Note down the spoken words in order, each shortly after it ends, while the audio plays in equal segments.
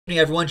Hey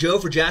everyone, Joe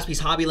for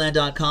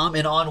JaspysHobbyland.com,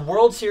 and on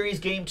World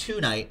Series Game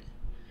 2 night,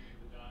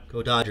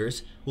 go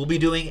Dodgers, we'll be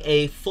doing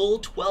a full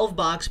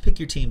 12-box pick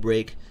your team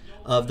break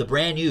of the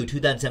brand new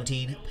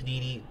 2017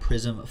 Panini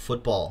Prizm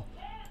football.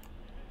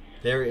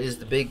 There is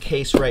the big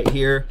case right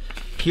here.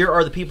 Here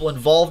are the people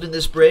involved in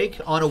this break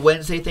on a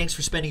Wednesday. Thanks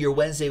for spending your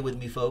Wednesday with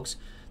me, folks.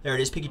 There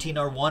it is, pick your team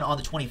number 1 on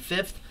the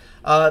 25th.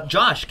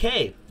 Josh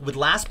K with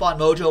Last Spot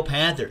Mojo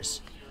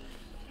Panthers.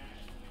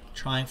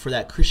 Trying for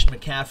that Christian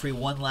McCaffrey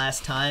one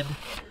last time.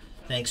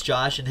 Thanks,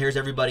 Josh. And here's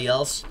everybody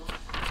else.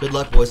 Good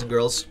luck, boys and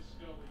girls.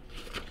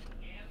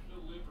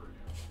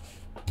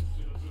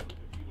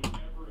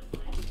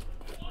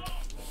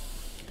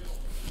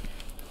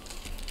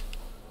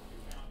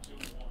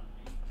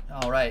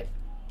 All right.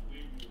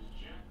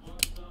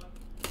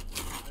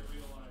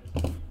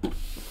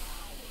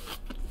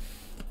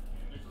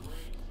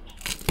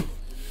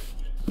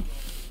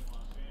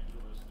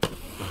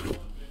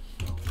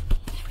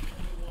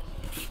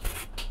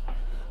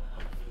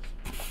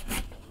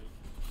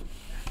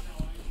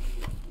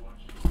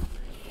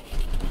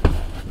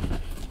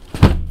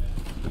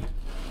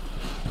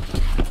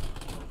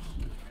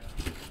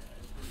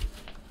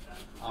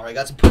 All right,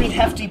 got some pretty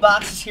hefty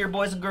boxes here,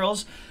 boys and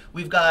girls.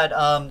 We've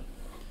got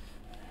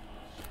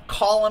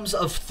columns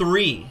of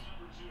 3,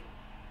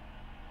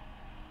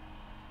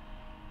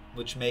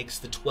 which makes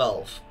the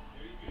 12.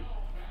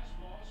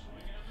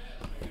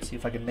 Let's see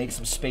if I can make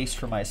some space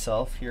for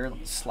myself here.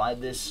 Let's slide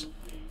this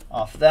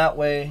off that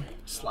way,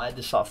 slide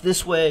this off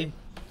this way.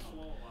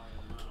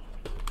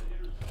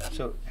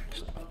 So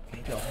actually,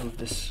 maybe I'll move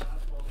this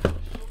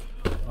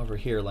over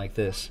here like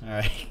this. All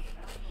right.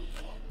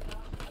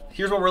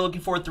 Here's what we're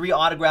looking for, 3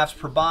 autographs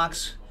per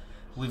box.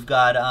 We've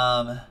got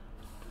a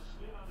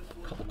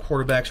couple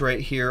quarterbacks right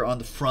here on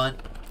the front.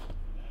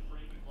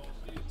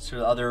 So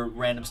the other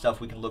random stuff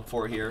we can look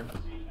for here.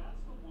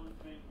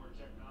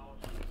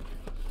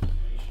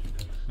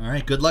 All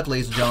right, good luck,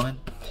 ladies and gentlemen.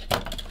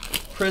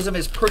 Prizm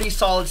is pretty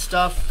solid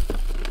stuff.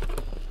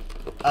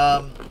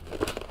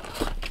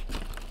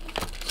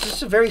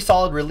 Just a very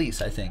solid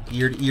release, I think,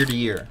 year to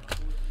year.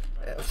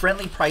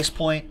 Friendly price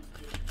point.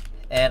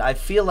 And I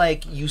feel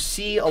like you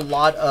see a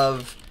lot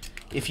of,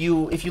 if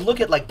you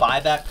look at like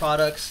buyback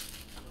products,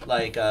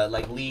 like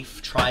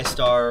Leaf,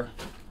 TriStar,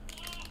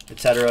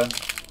 etc.,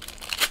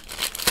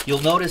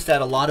 you'll notice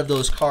that a lot of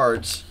those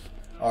cards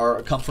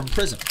come from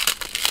Prizm.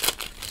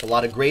 A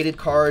lot of graded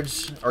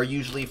cards are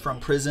usually from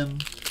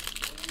Prizm,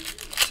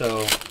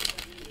 so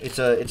it's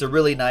a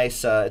really nice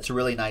set.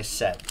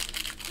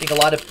 I think a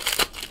lot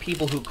of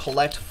people who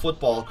collect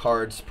football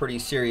cards pretty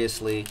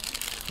seriously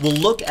will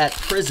look at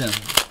Prizm.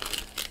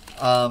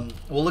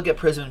 We'll look at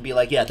Prizm and be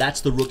like, yeah,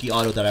 that's the rookie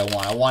auto that I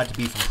want. I want it to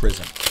be from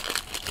Prizm.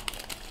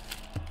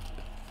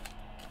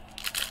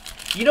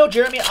 You know,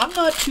 Jeremy, I'm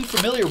not too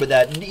familiar with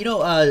that. You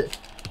know,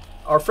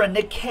 our friend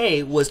Nick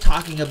K was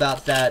talking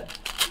about that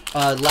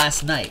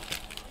last night.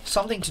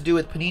 Something to do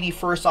with Panini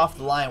first off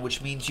the line,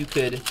 which means you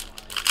could,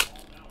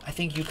 I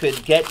think you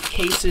could get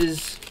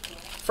cases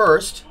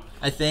first,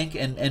 I think,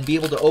 and be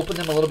able to open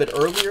them a little bit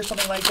early or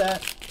something like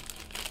that.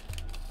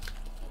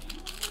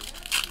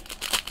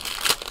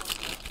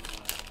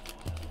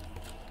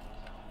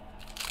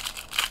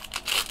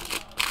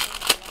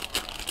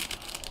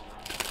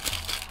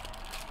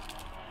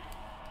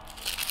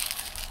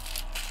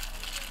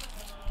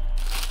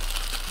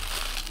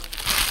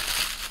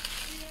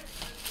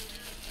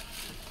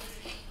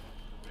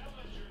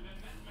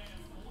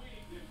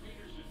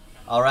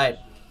 All right,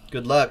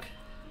 good luck,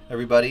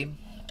 everybody.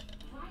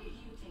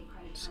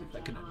 Let's see if I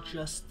can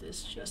adjust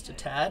this just a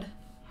tad.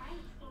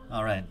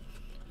 All right.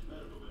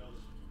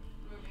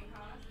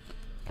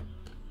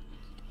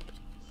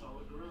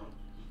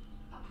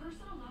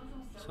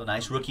 So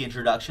nice rookie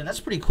introduction.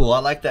 That's pretty cool. I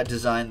like that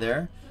design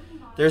there.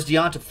 There's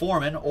Deonta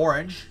Foreman,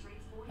 orange,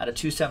 at a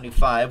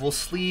 275. We'll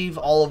sleeve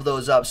all of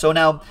those up. So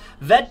now,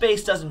 vet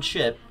base doesn't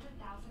ship.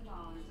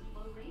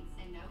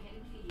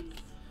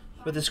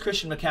 But this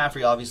Christian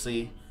McCaffrey,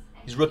 obviously,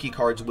 these rookie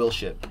cards will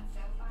ship.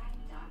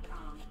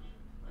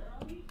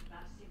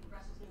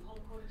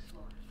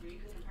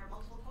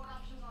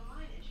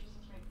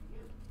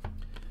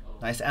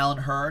 Nice Allen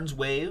Hurns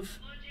wave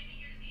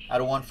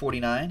out of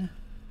 149.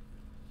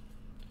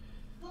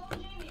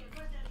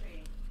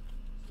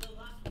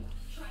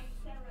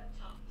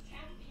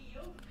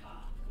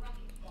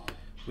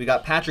 We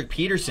got Patrick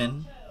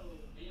Peterson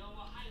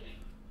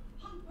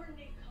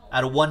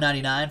out of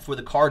 199 for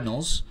the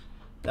Cardinals.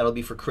 That'll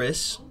be for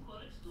Chris.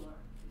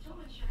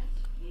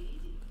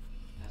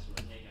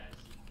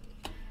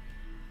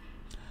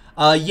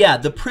 Yeah,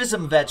 the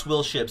Prizm vets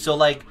will ship. So,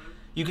 like,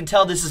 you can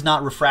tell this is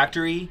not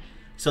refractory.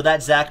 So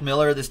that Zach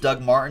Miller, this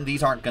Doug Martin,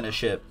 these aren't going to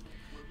ship.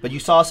 But you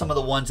saw some of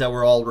the ones that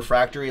were all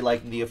refractory,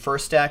 like the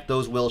first stack,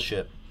 those will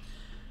ship.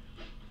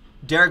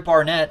 Derek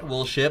Barnett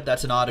will ship.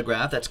 That's an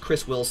autograph. That's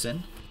Chris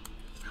Wilson.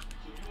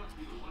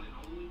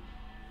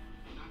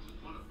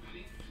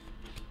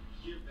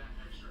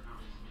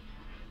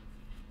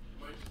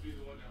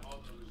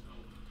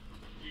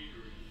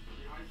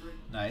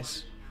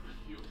 Nice.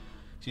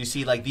 So you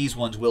see, like, these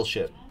ones will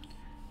ship.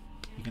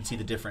 You can see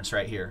the difference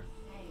right here.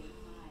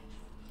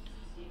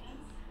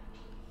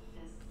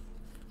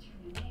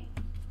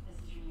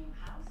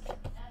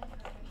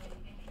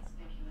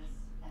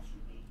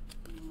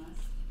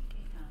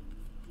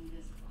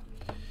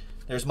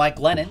 There's Mike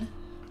Glennon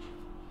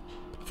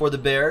for the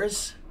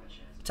Bears.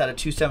 It's out of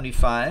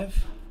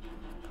 275.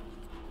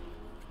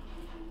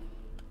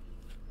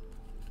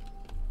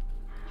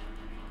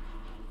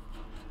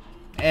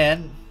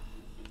 And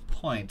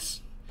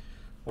points.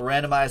 We'll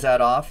randomize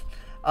that off.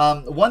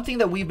 One thing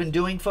that we've been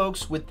doing,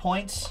 folks, with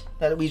points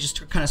that we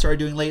just kind of started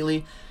doing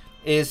lately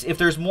is if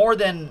there's more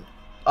than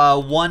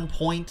 1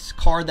 point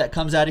card that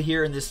comes out of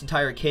here in this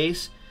entire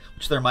case,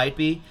 which there might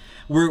be,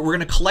 we're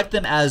going to collect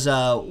them as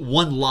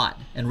one lot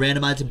and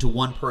randomize them to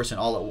one person.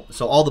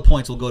 So all the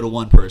points will go to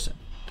one person.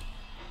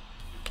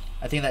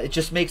 I think that it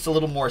just makes a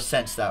little more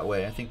sense that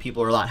way. I think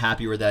people are a lot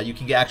happier with that. You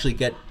can actually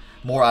get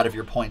more out of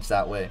your points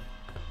that way.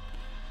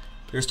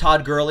 There's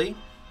Todd Gurley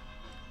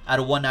out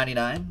of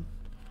 199.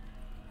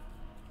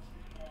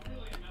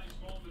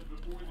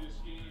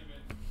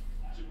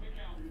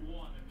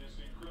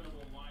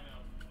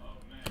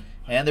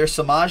 And there's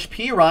Samaj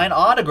P. Ryan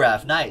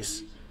autograph.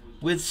 Nice.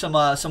 With some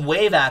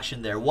wave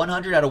action there.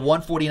 100 out of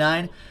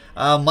 149.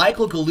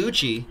 Michael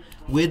Gallucci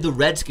with the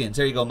Redskins.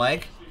 There you go,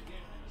 Mike.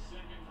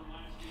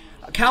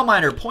 Cow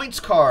Miner points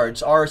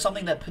cards are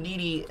something that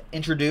Panini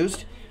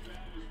introduced.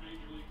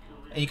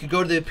 And you can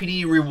go to the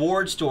Panini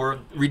Reward Store,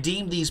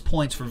 redeem these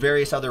points for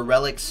various other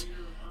relics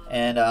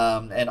and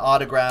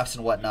autographs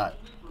and whatnot.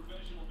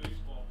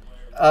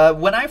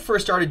 When I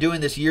first started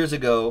doing this years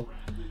ago,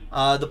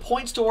 the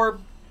point store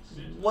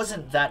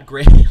wasn't that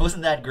great. It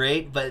wasn't that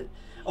great, but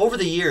over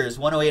the years,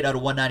 108 out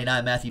of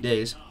 199, Matthew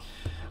Days.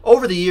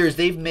 Over the years,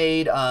 they've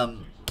made,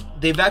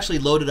 they've actually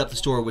loaded up the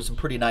store with some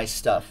pretty nice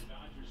stuff.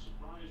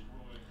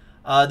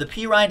 The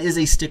P. Ryan is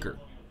a sticker,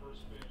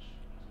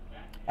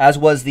 as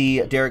was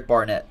the Derek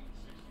Barnett.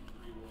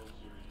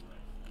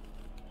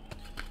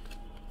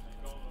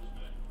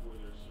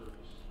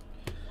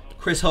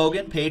 Chris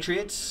Hogan,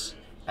 Patriots,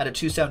 at a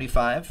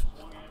 275.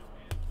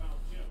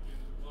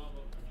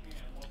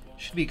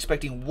 Should be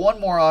expecting one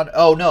more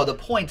oh no, the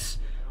points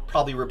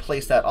probably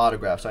replace that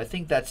autograph. So I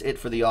think that's it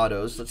for the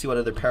autos. Let's see what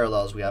other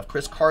parallels we have.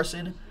 Chris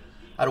Carson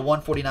out of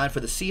 149 for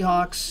the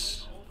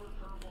Seahawks.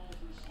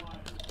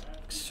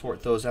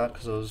 Sort those out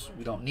because those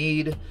we don't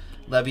need.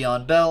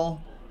 Le'Veon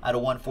Bell out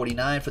of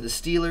 149 for the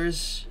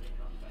Steelers.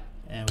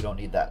 And we don't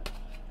need that.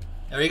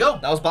 There you go.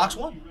 That was box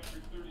one.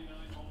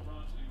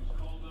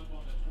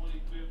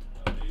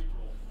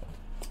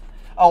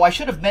 Oh, I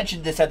should have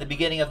mentioned this at the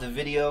beginning of the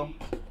video.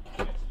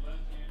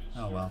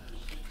 Oh, well.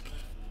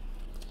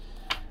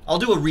 I'll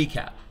do a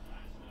recap.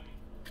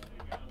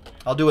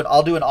 I'll do an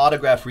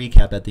autograph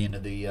recap at the end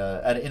of the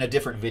in a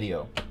different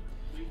video.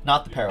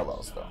 Not the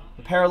parallels though.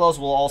 The parallels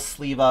will all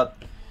sleeve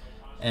up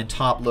and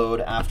top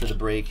load after the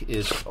break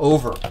is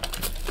over.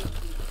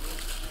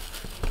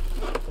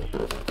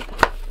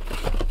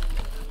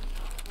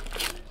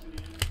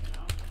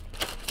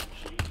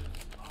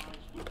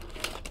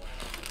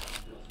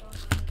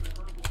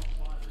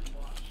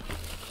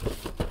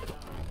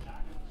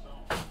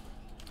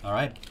 All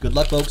right. Good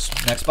luck, folks.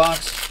 Next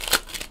box.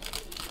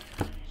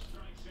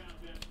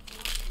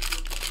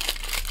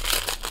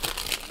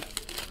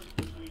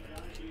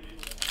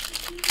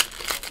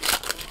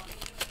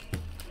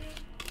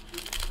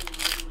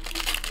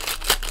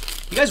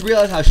 You guys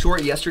realize how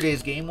short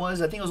yesterday's game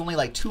was? I think it was only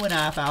like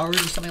 2.5 hours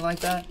or something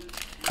like that.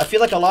 I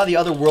feel like a lot of the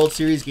other World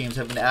Series games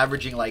have been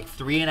averaging like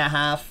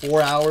 3.5,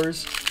 4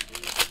 hours.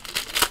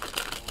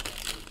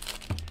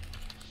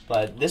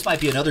 But this might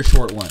be another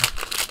short one.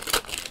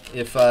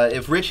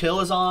 If Rich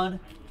Hill is on,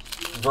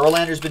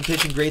 Verlander's been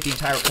pitching great the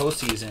entire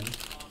postseason.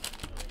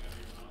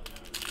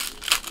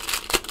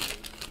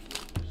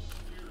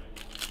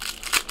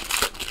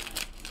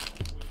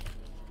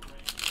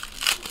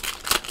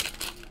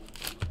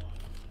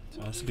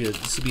 So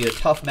this would be a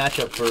tough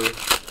matchup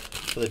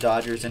for the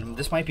Dodgers, and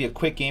this might be a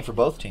quick game for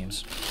both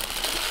teams.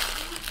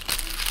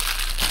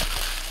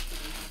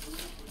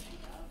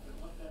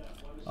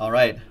 All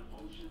right,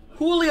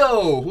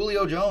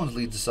 Julio Jones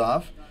leads us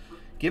off.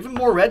 Give him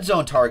more red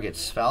zone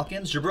targets.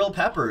 Falcons, Jabril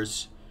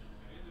Peppers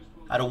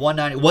out of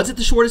 190. Was it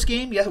the shortest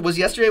game? Yeah, was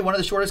yesterday one of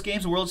the shortest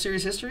games in World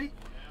Series history?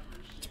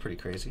 It's pretty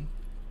crazy.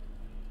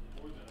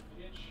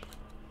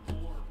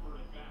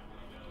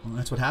 Well,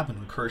 that's what happened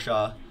when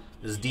Kershaw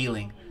is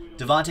dealing.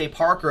 Devontae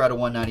Parker out of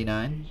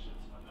 199.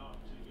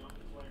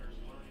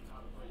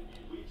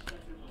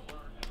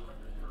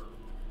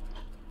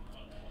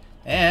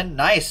 And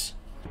nice.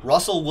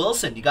 Russell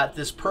Wilson. You got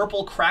this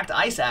purple cracked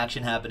ice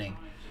action happening.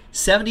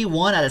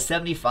 71 out of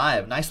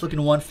 75. Nice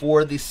looking one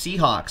for the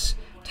Seahawks.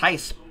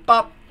 Tice.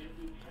 Pop.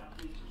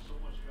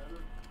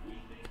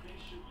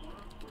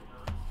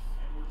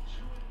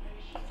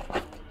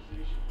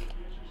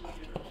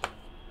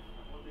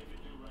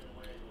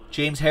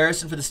 James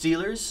Harrison for the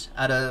Steelers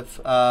out of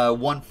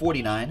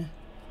 149.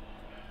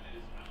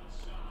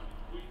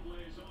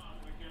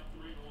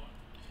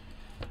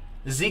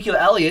 Ezekiel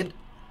Elliott.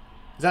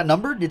 Is that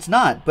numbered? It's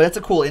not, but it's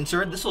a cool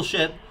insert. This will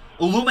ship.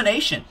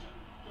 Illumination.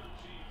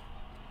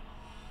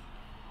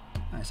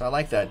 Nice, I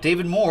like that.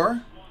 David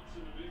Moore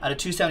out of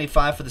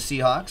 275 for the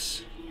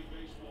Seahawks.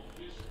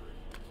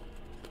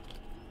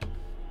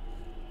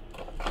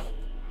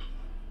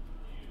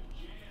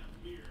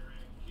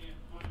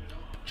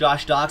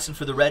 Josh Doxson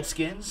for the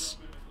Redskins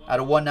out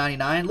of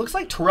 199. Looks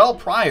like Terrell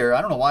Pryor.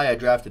 I don't know why I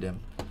drafted him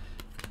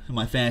in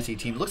my fantasy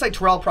team. It looks like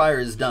Terrell Pryor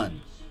is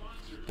done,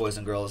 boys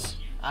and girls.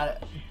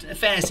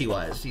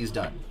 Fantasy-wise, he's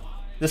done.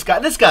 This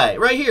guy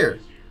right here.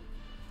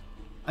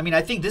 I mean,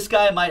 I think this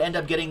guy might end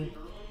up getting.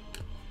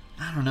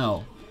 I don't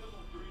know.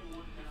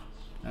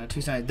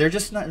 They're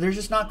just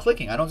not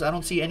clicking. I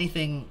don't see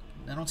anything.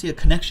 I don't see a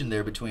connection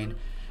there between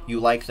you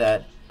like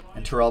that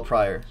and Terrell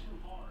Pryor.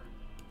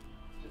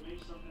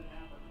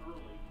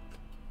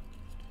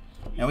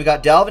 And we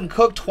got Dalvin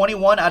Cook,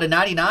 21 out of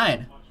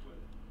 99.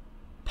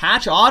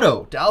 Patch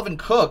auto, Dalvin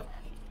Cook.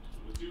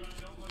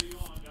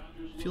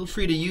 Feel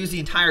free to use the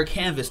entire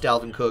canvas,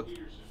 Dalvin Cook.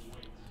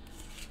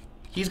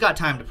 He's got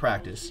time to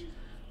practice.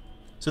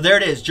 So there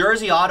it is.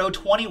 Jersey auto,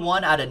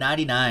 21 out of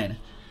 99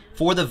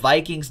 for the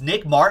Vikings.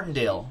 Nick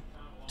Martindale.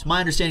 To my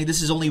understanding,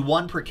 this is only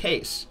one per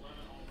case.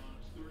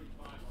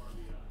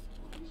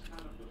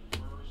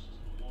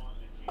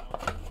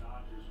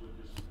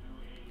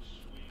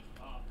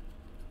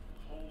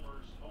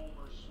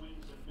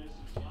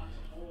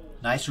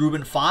 Nice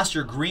Reuben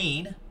Foster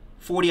green,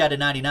 40 out of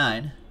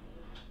 99.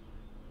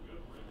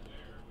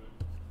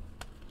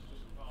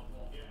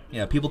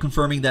 Yeah, people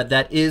confirming that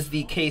that is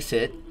the case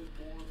hit.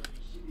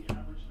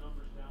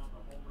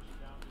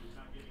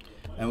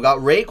 And we got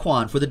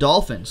Raekwon for the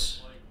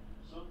Dolphins.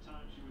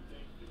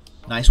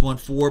 Nice one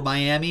for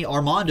Miami.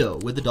 Armando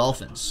with the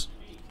Dolphins.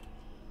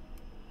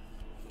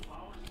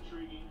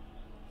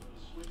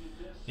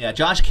 Yeah,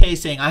 Josh K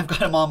saying, I've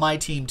got him on my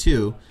team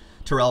too.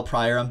 Terrell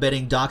Pryor. I'm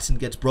betting Doxson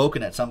gets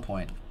broken at some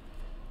point.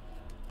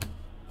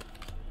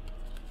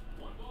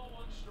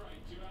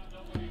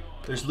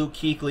 There's Luke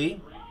Kuechly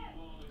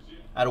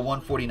out of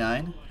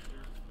 149.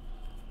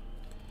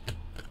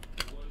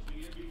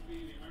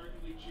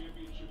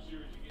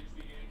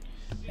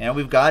 And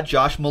we've got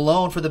Josh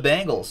Malone for the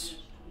Bengals.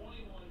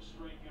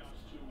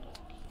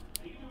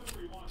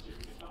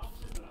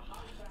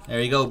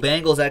 There you go,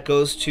 Bengals. That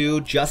goes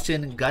to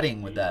Justin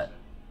Gutting with that.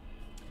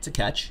 It's a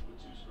catch.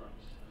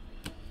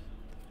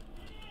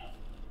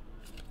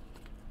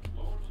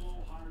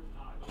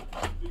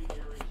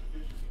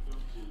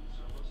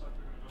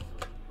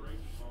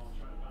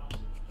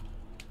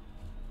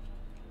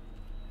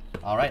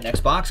 All right, next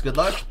box. Good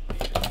luck.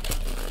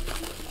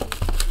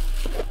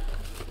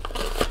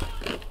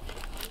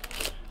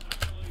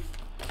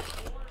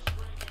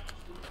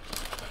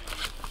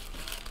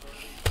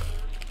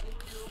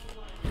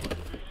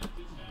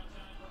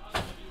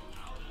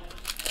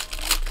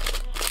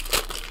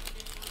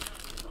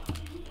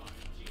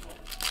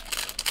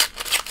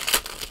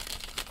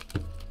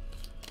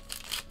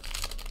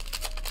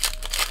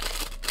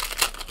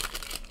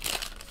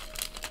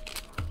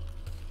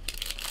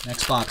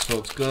 Next box,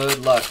 folks. Good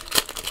luck.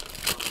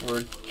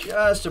 We're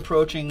just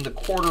approaching the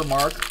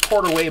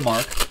quarter-way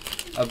mark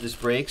of this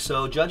break.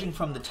 So judging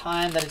from the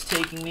time that it's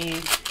taking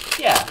me,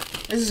 yeah,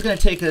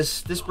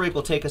 this break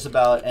will take us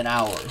about an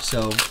hour.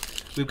 So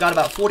we've got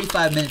about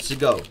 45 minutes to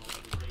go.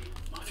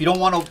 If you don't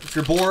want to, if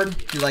you're bored,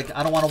 if you're like,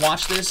 I don't want to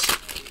watch this,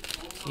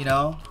 you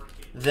know,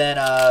 then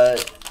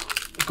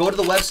go to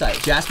the website,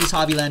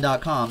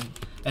 JaspysHobbyland.com,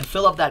 and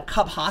fill up that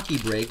Cup Hockey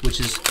break, which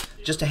is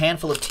just a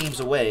handful of teams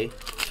away.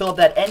 Fill up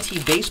that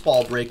NT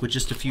Baseball break with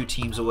just a few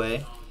teams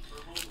away.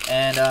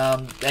 And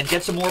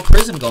get some more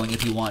Prizm going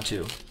if you want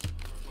to.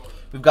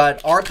 We've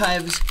got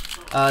Archives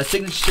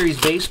Signature Series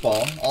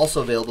Baseball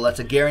also available. That's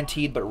a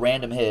guaranteed but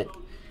random hit.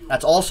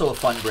 That's also a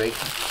fun break.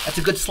 That's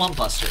a good slump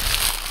buster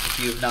if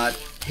you've not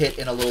hit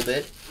in a little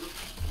bit.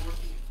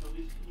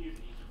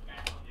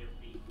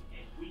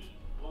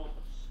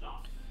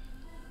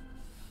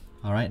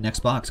 All right,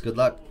 next box. Good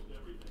luck.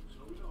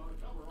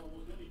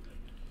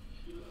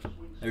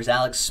 There's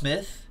Alex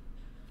Smith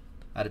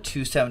out of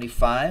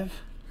 275.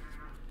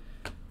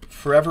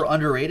 Forever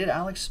underrated,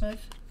 Alex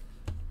Smith.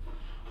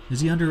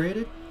 Is he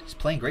underrated? He's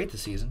playing great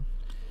this season.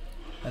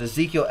 And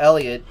Ezekiel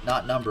Elliott,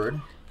 not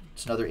numbered.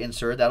 It's another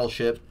insert. That'll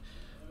ship.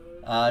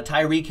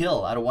 Tyreek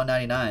Hill out of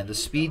 199. The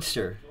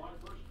Speedster.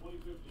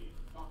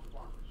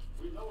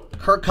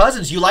 Kirk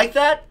Cousins, you like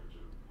that?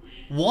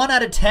 1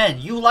 out of 10.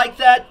 You like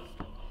that?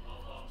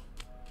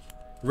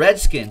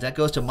 Redskins. That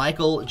goes to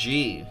Michael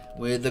G.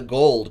 with the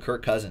gold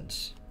Kirk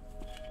Cousins.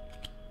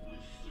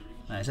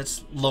 Nice.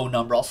 That's low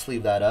number. I'll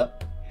sleeve that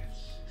up.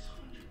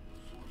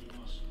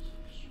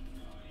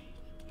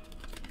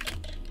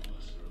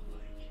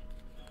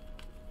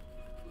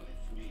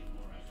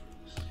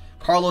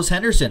 Carlos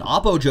Henderson,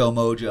 Oppo Joe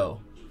Mojo.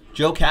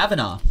 Joe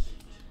Kavanaugh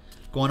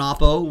going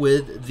Oppo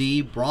with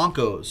the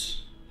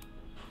Broncos.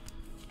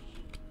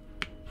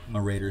 I'm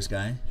a Raiders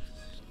guy.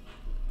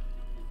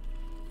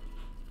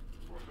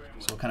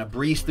 So we'll kind of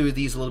breeze through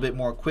these a little bit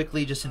more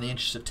quickly just in the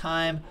interest of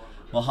time.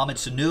 Mohamed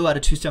Sanu out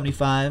of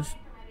 275.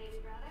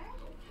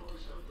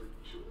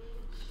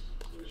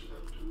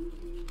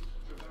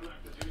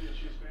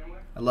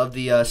 love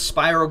the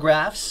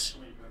spirographs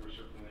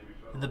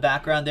in the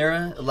background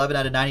there. 11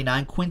 out of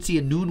 99.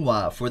 Quincy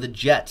Enunwa for the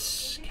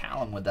Jets.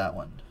 Callum with that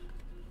one.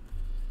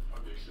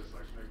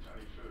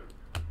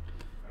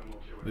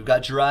 We've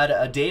got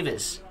Gerard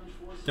Davis.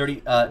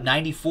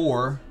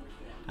 94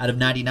 out of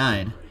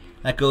 99.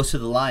 That goes to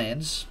the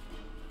Lions.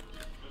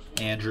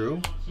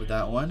 Andrew with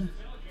that one.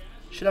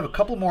 Should have a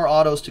couple more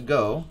autos to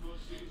go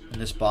in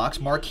this box.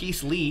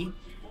 Marquise Lee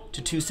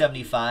to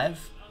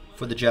 275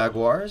 for the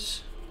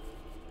Jaguars.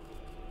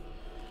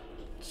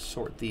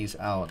 Sort these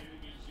out.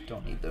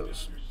 Don't need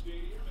those.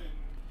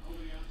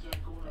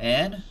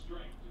 And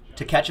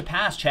to catch a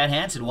pass, Chad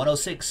Hansen,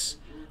 106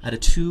 out of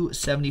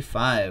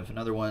 275.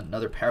 Another one,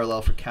 another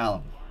parallel for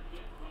Callum.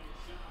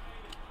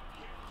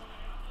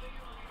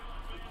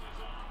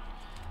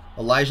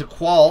 Elijah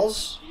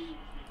Qualls.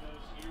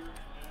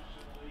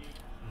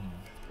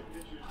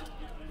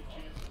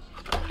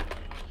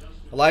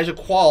 Elijah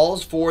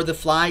Qualls for the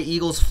Fly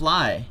Eagles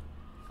Fly.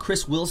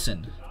 Chris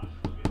Wilson.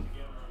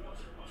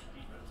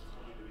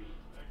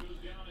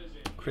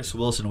 Chris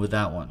Wilson with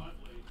that one.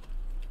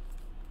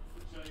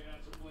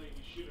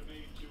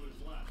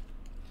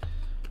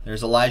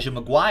 There's Elijah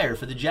McGuire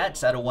for the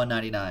Jets out of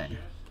 199.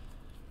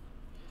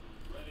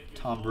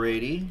 Tom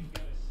Brady.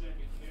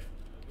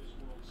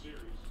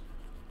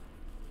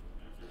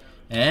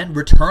 And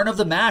return of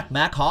the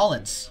Mac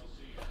Hollins.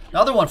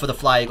 Another one for the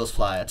Fly Eagles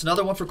Fly. That's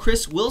another one for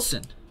Chris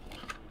Wilson.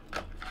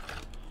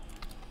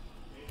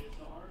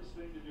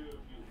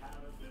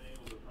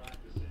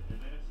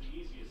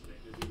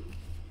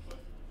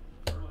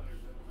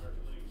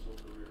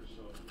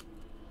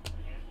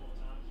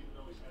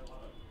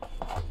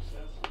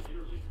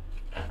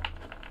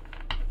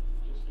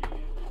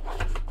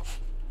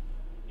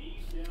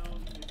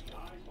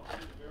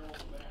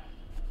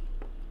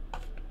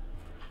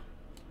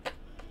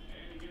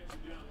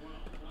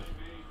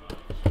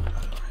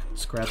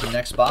 Let's grab the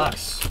next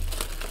box.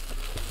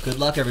 Good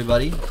luck,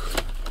 everybody.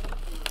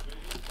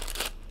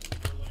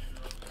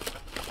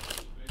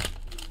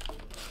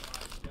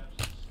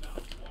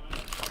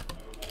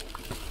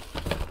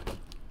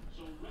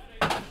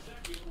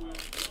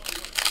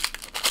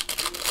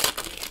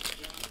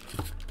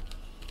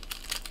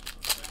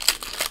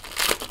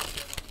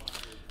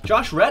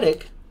 Josh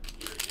Reddick,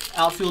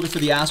 outfielder for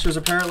the Astros,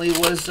 apparently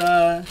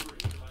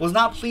was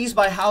not pleased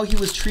by how he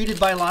was treated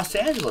by Los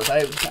Angeles.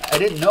 I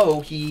didn't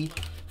know he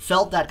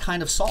felt that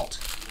kind of salt.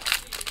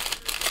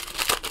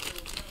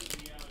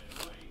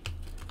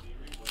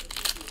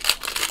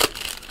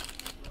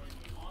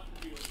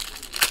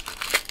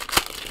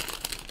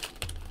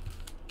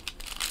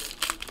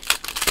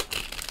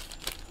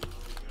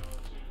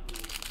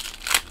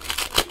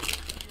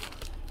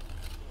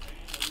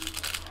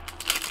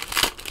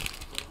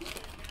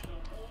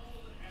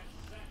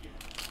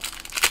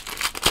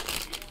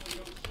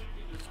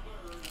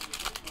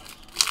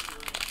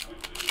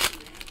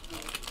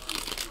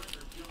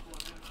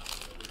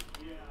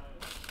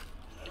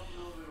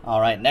 All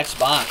right, next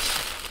box.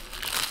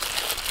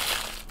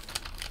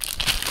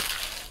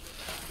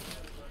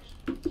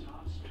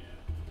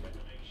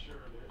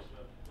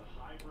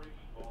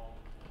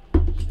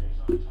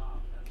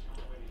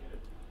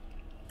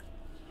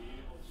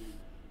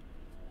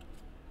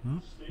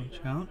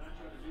 Watch out.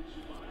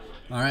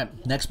 All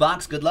right, next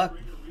box. Good luck.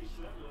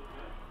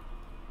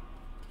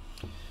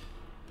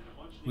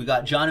 We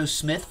got Jonnu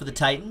Smith for the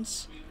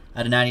Titans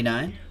out of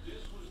 99.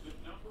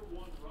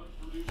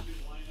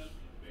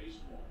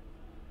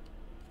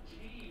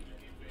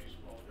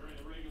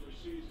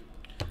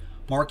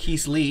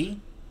 Marquise Lee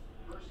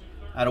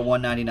out of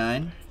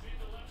 199.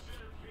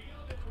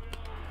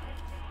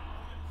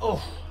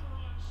 Oh.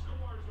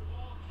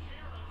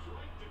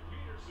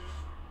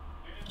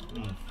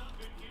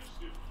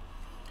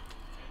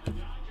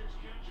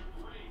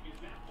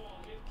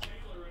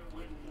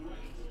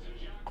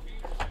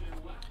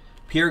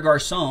 Pierre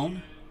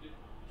Garçon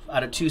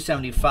out of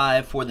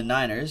 275 for the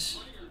Niners.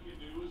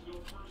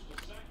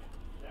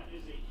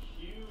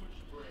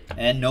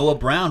 And Noah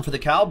Brown for the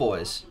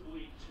Cowboys.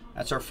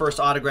 That's our first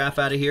autograph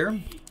out of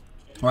here,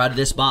 or out of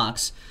this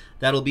box.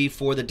 That'll be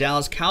for the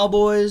Dallas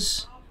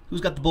Cowboys. Who's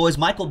got the boys?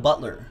 Michael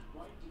Butler.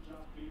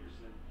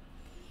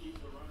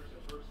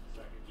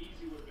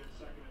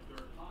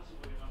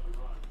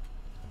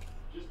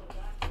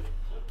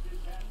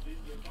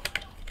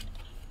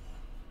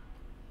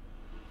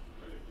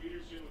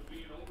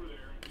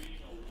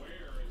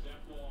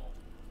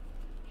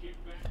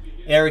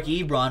 Eric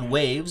Ebron,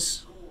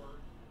 Waves,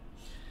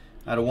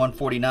 out of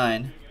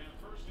 149.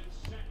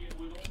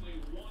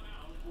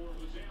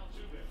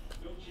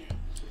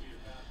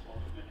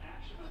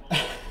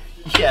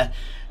 Yeah,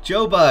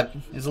 Joe Buck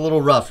is a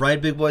little rough,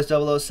 right? Big Boys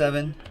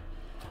 007.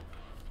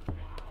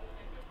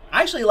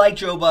 I actually like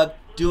Joe Buck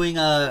doing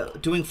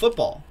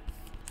football.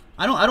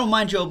 I don't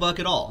mind Joe Buck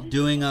at all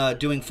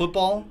doing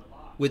football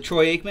with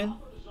Troy Aikman.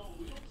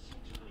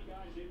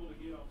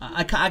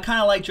 I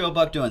kind of like Joe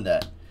Buck doing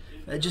that.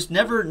 It just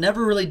never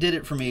really did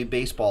it for me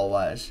baseball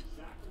wise.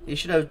 He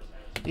should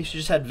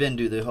just had Vin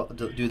do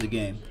the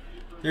game.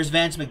 There's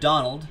Vance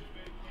McDonald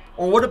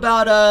Or what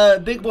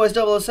about Big Boys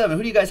 007?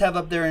 Who do you guys have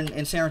up there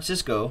in San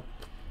Francisco?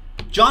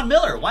 John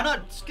Miller. Why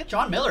not get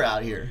John Miller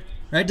out here?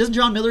 Right? Doesn't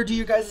John Miller do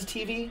your guys'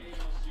 TV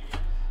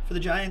for the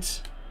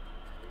Giants?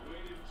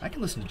 I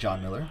can listen to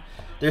John Miller.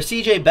 There's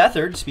CJ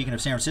Beathard, speaking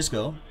of San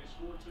Francisco.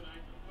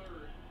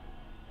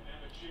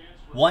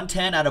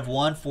 110 out of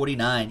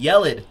 149.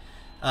 Yellid,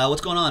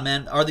 what's going on,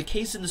 man? Are the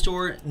cases in the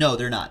store? No,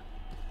 they're not.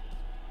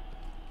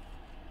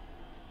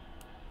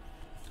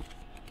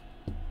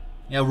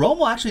 Yeah,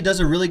 Romo actually does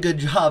a really good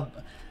job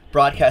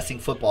broadcasting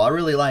football. I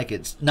really like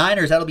it.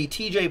 Niners, that'll be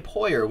TJ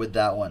Poyer with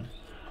that one.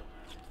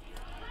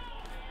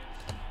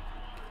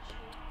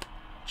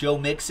 Joe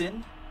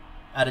Mixon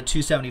out of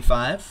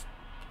 275.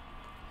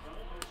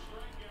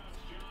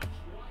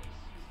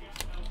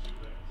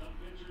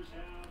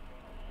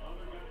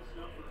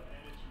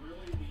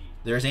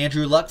 There's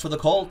Andrew Luck for the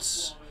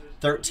Colts.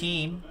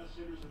 13.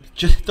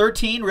 Just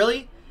 13,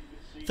 really?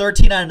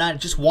 13 out of 9.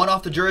 Just one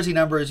off the jersey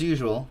number as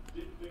usual.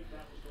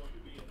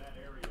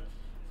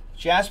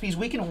 Jaspys,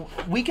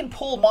 we can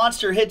pull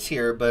monster hits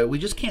here, but we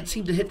just can't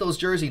seem to hit those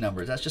jersey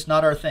numbers. That's just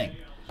not our thing.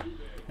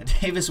 And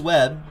Davis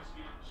Webb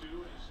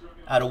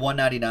out of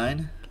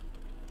 199.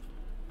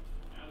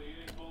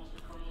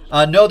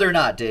 No, they're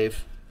not,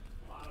 Dave.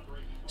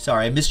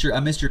 Sorry, I missed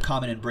your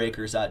comment in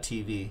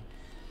Breakers.tv.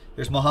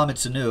 There's Mohamed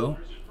Sanu.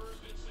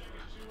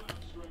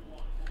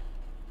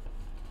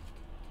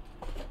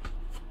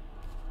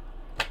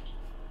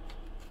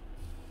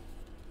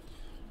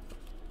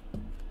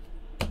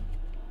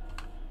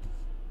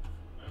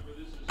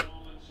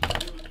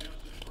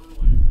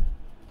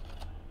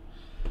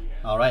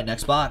 All right,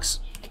 next box.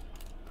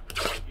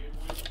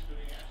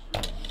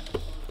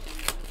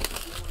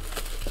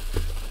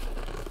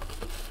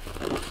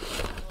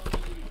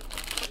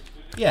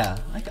 Yeah,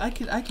 I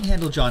can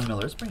handle John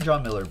Miller. Let's bring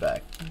John Miller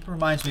back. It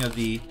reminds me of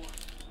the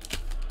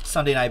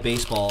Sunday Night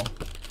Baseball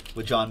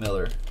with John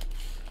Miller.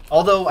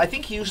 Although I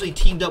think he usually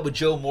teamed up with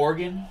Joe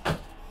Morgan.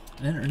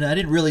 And I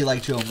didn't really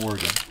like Joe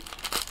Morgan.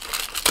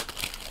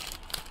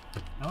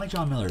 I like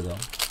John Miller though.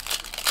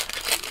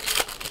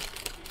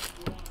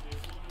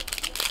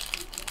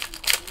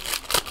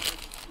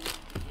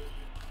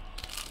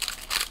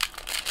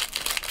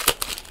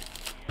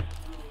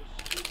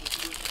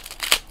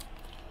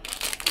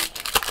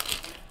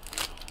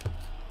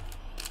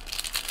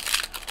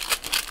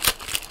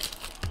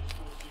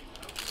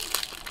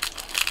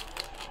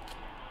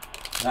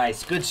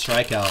 Nice, good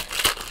strikeout.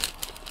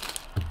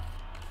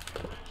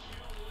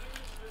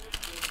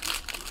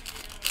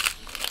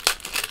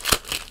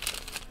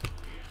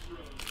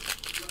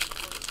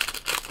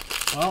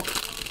 Well,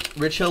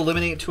 Rich Hill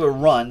limiting it to a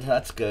run.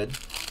 That's good.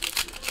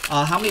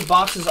 How many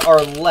boxes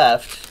are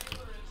left?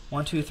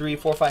 1, 2, 3,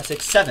 4, 5,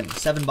 6, 7.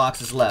 7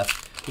 boxes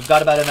left. We've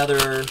got about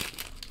another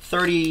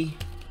 30,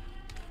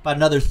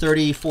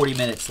 40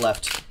 minutes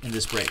left in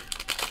this break.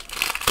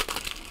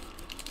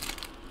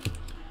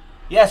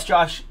 Yes,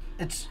 Josh.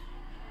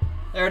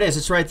 There it is.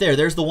 It's right there.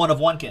 There's the one of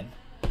Onekin.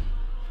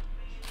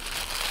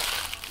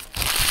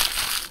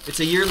 It's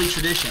a yearly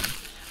tradition.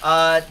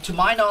 To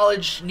my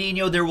knowledge,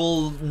 Nino, there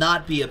will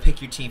not be a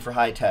pick your team for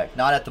high tech.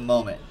 Not at the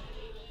moment.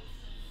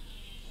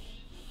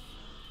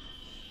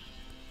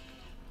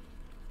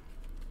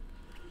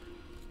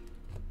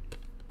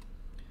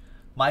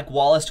 Mike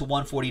Wallace to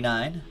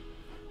 149.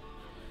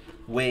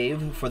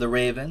 Wave for the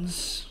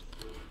Ravens.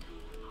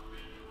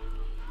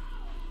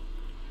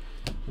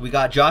 We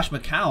got Josh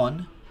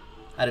McCown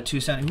at a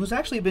 270, who's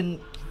actually been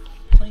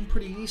playing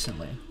pretty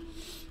decently,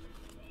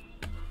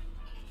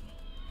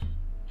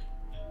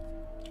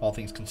 all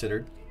things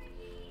considered.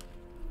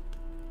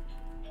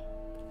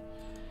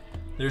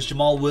 There's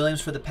Jamal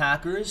Williams for the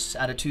Packers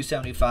at a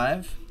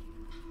 275.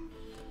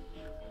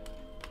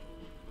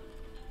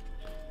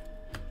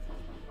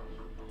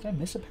 Did I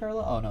miss a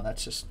parallel? Oh no,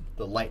 that's just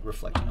the light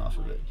reflecting off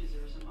of it.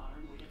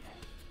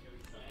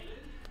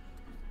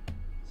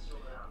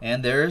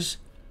 And there's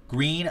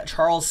green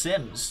Charles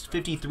Sims,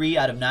 53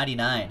 out of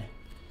 99.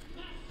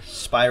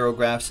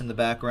 Spirographs in the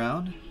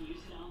background.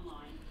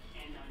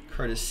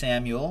 Curtis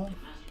Samuel.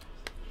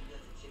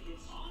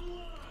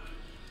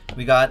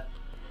 We got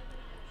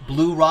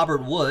blue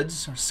Robert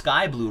Woods, or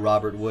sky blue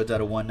Robert Woods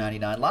out of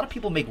 199. A lot of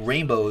people make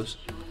rainbows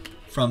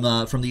from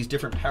these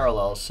different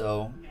parallels,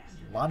 so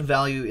a lot of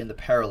value in the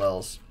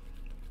parallels.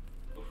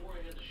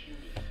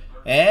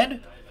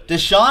 And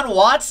Deshaun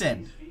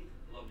Watson.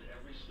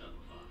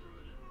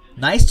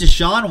 Nice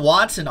Deshaun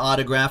Watson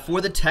autograph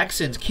for the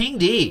Texans. King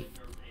D.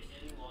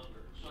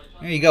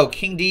 There you go.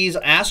 King D's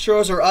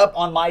Astros are up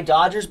on my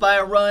Dodgers by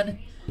a run.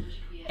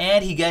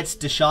 And he gets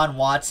Deshaun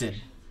Watson.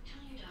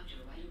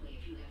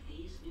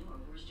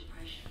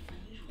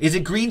 Is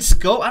it green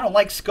scope? I don't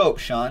like scope,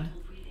 Sean.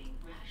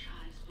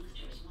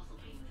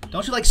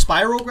 Don't you like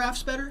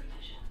spirographs better?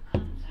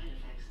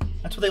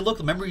 That's what they look.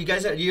 Remember, you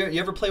guys, you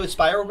ever play with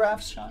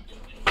spirographs, Sean?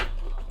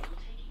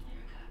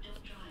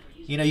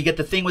 You know, you get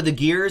the thing with the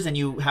gears and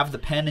you have the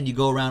pen and you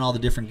go around all the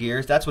different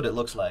gears. That's what it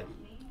looks like.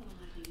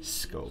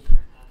 Scope.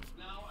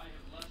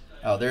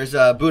 Oh, there's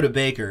Buda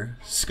Baker.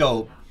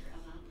 Scope.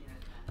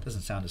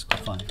 Doesn't sound as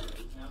fun.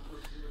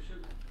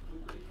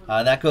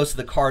 That goes to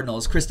the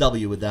Cardinals. Chris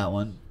W. with that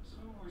one.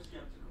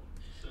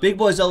 Big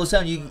Boys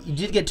 007, you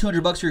did get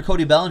 $200 for your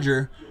Cody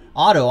Bellinger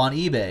auto on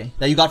eBay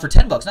that you got for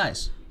 $10.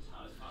 Nice.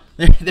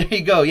 There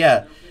you go.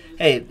 Yeah.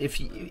 Hey, if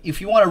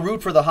you want to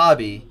root for the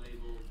hobby,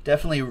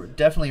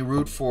 definitely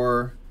root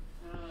for.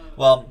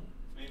 Well,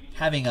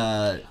 having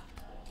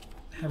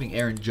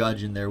Aaron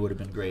Judge in there would have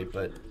been great,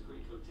 but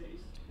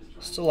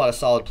still a lot of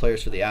solid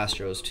players for the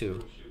Astros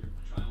too.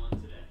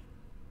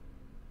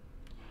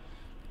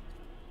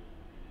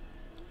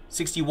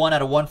 61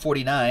 out of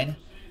 149.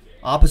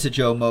 Opposite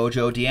Joe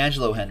Mojo,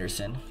 D'Angelo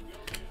Henderson.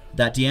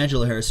 That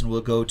D'Angelo Henderson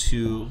will go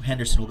to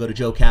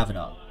Joe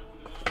Cavanaugh.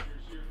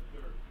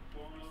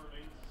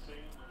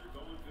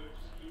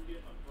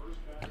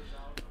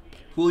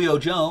 Julio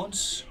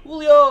Jones.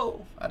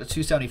 Julio out of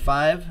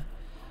 275.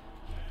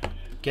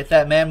 Get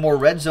that man more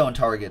red zone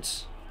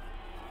targets.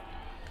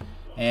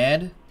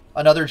 And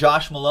another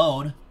Josh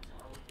Malone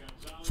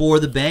for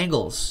the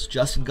Bengals.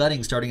 Justin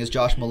Gutting starting as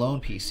Josh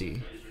Malone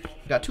PC.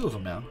 We got 2 of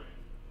them now.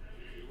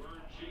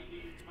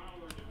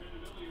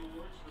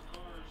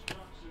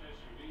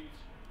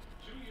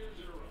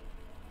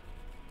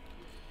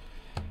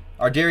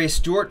 Ardarius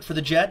Stewart for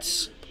the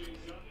Jets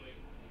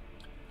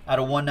out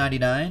of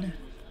 199.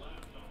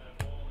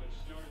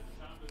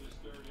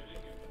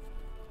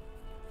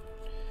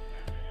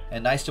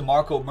 And nice to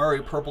Marco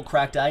Murray, purple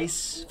cracked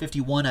ice,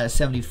 51 out of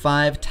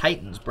 75.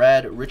 Titans,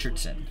 Brad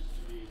Richardson.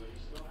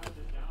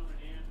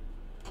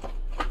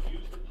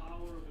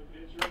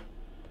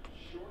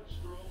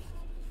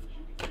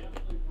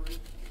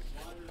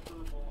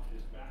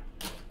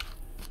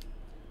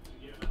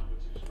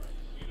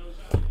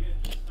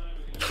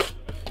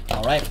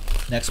 All right,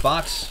 next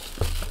box.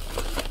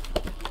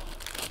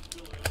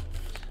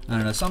 I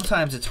don't know,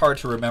 sometimes it's hard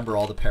to remember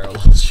all the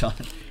parallels, Sean.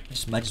 I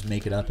might just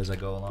make it up as I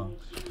go along.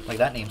 Like,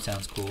 that name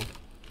sounds cool.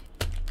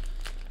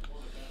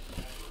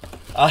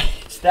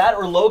 It's that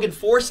or Logan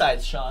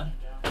Forsythe, Sean.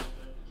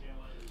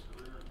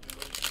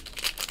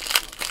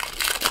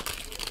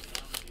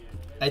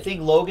 I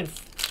think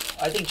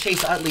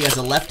Chase Utley as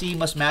a lefty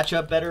must match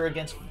up better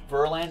against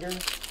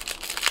Verlander.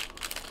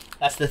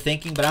 That's the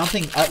thinking, but I don't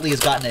think Utley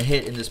has gotten a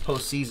hit in this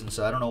postseason,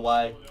 so I don't know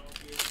why.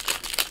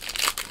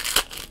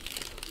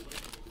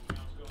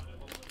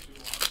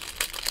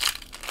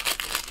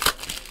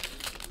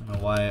 I don't know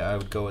why I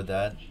would go with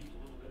that.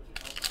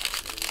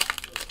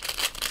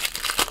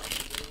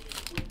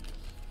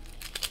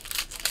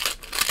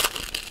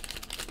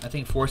 I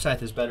think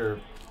Forsythe is better.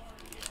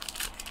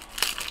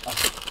 Oh,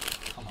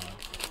 come on.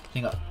 I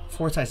think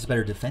Forsythe is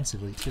better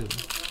defensively, too.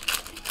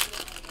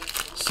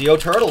 CO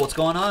Turtle, what's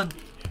going on?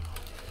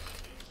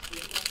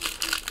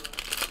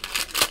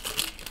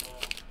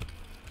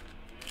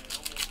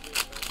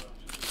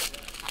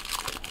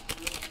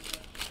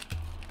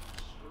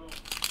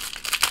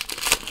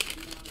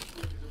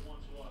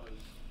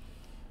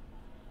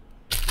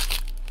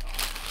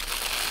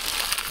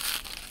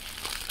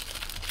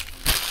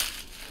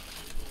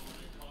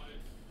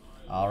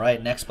 All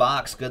right, next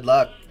box. Good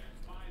luck.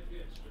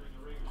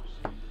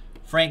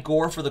 Frank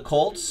Gore for the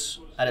Colts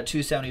at a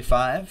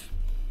 275.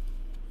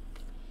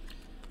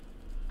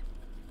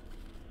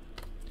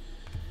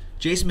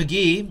 Jason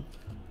McGee.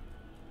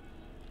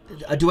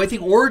 Do I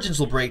think Origins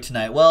will break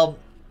tonight? Well,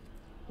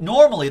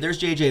 normally there's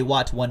J.J.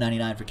 Watt to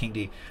 199 for King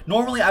D.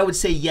 Normally I would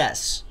say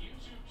yes.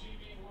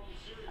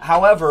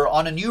 However,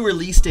 on a new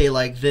release day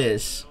like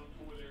this,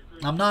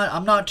 I'm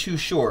not too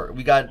sure.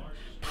 We got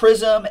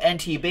Prizm,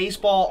 NT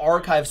Baseball,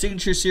 Archive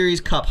Signature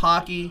Series, Cup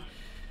Hockey.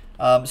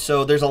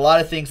 So there's a lot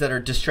of things that are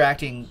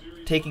distracting,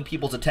 taking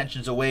people's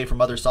attentions away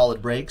from other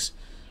solid breaks.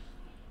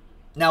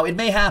 Now, it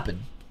may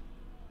happen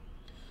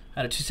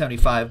at a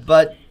 275,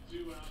 but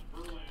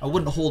I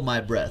wouldn't hold my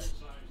breath.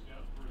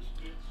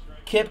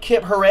 Kip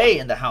Hooray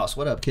in the house.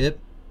 What up, Kip?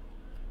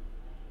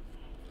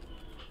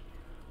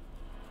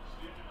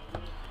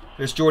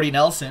 There's Jordy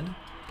Nelson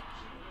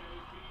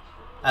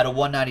at a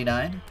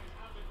 199.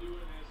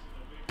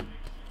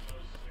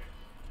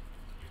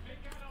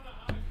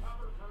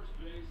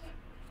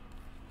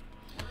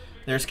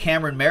 There's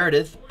Cameron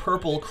Meredith,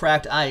 purple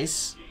cracked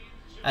ice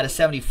at a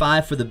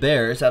 75 for the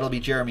Bears. That'll be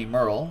Jeremy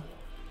Merle.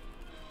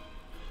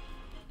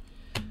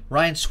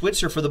 Ryan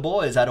Switzer for the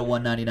Boys at a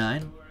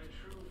 199.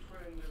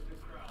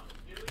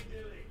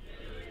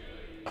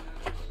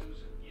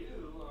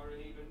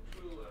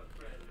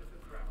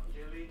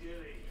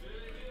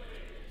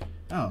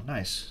 Oh,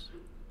 nice.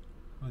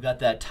 We got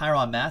that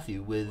Tyrann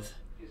Mathieu with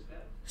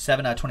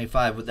 7 out of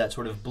 25 with that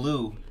sort of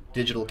blue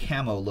digital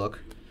camo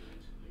look.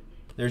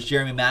 There's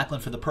Jeremy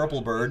Maclin for the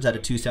Purple Birds at a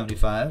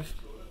 275.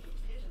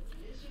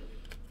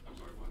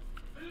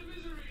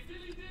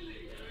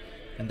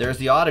 And there's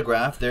the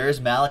autograph. There's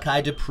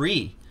Malachi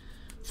Dupree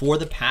for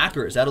the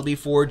Packers. That'll be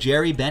for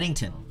Jerry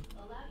Bennington.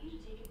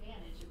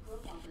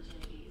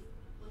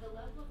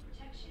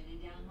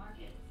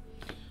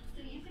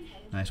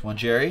 Nice one,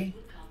 Jerry.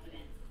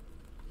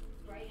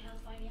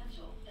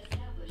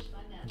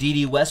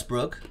 D.D.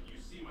 Westbrook,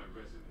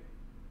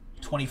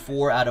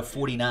 24 out of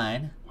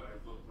 49.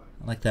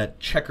 I like that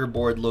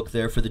checkerboard look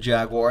there for the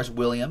Jaguars.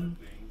 William.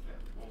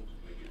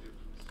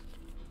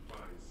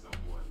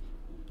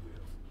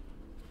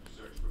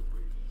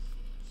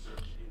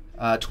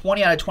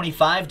 20 out of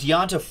 25,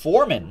 Deonta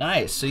Foreman.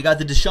 Nice. So you got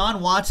the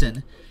Deshaun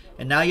Watson,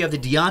 and now you have the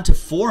Deonta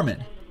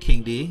Foreman,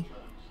 King D.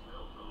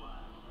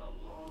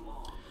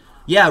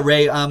 Yeah,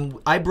 Ray,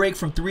 I break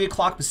from 3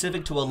 o'clock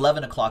Pacific to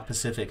 11 o'clock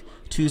Pacific,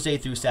 Tuesday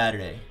through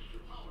Saturday.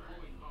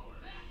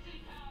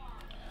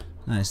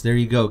 Nice. There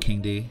you go,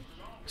 King D.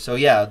 So,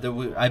 yeah,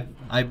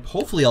 I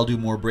hopefully I'll do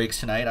more breaks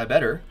tonight. I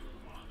better.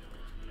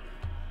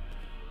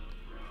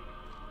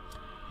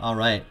 All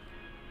right.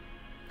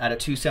 Out of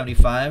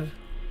 275.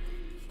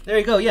 There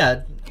you go.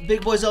 Yeah,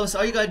 Big Boys Elvis,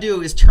 all you got to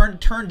do is turn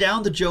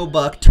down the Joe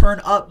Buck, turn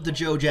up the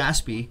Joe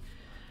Jaspy,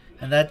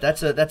 and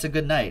that's a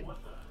good night.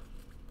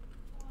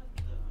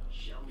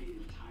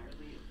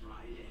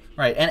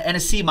 All right, and a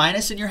C-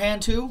 in your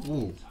hand, too?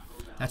 Ooh,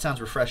 that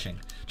sounds refreshing.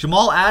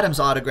 Jamal Adams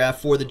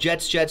autograph for the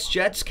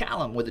Jets.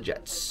 Callum with the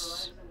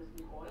Jets.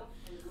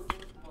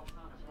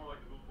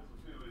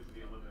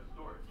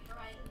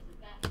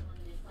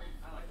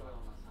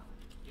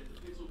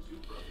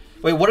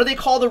 Wait, what do they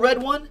call the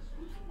red one?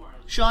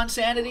 Sean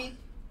Sanity?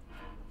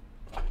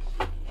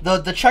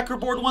 The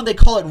checkerboard one, they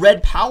call it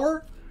Red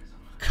Power?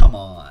 Come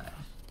on.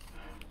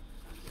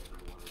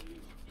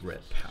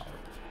 Red Power.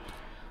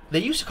 They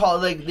used to call it,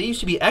 like, they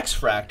used to be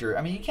X-Fractor.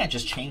 I mean, you can't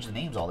just change the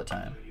names all the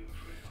time.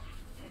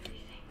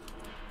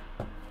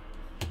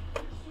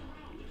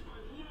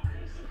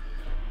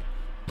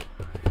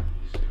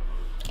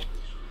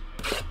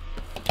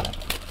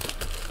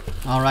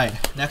 All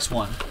right, next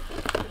one.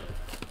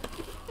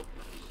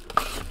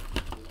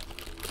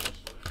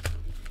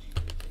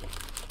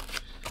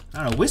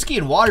 I don't know. Whiskey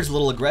and water's a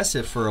little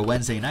aggressive for a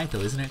Wednesday night, though,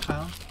 isn't it,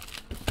 Kyle?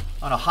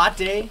 On a hot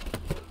day,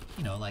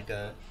 you know, like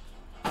a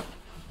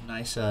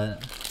nice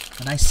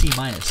C-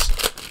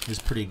 is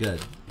pretty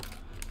good.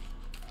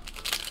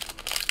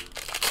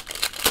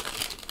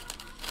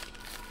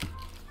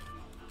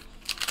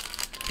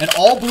 An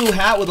all blue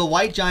hat with a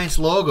White Giants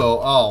logo.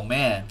 Oh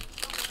man,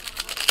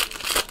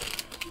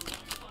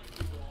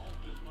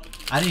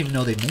 I didn't even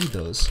know they made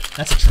those.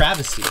 That's a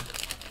travesty.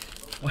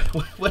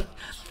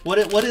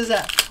 What is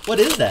that? What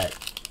is that?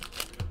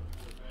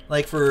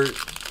 Like for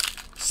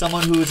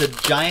someone who is a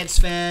Giants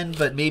fan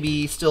but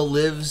maybe still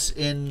lives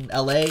in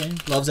LA,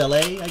 loves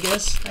LA, I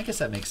guess. I guess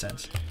that makes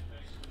sense.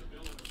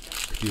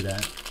 Do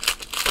that.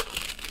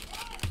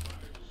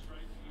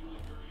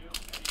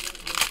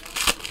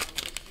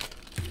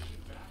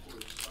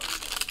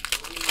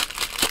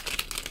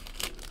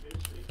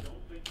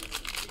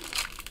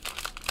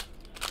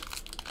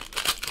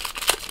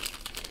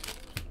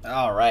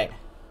 All right.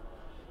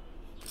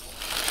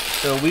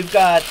 So we've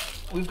got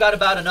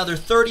about another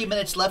 30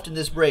 minutes left in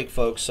this break,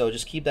 folks. So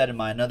just keep that in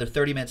mind. Another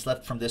 30 minutes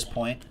left from this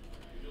point.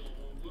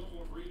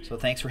 So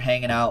thanks for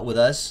hanging out with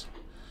us.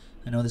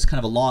 I know this is kind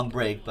of a long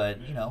break,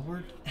 but you know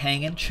we're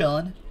hanging,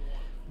 chilling.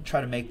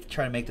 Try to make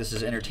this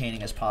as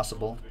entertaining as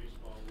possible.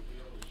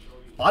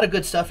 A lot of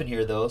good stuff in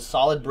here, though.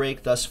 Solid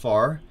break thus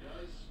far.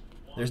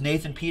 There's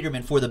Nathan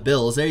Peterman for the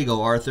Bills. There you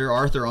go, Arthur.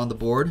 Arthur on the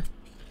board.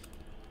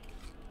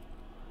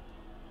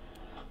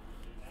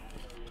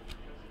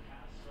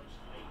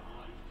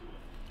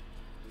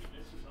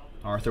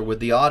 Arthur with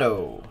the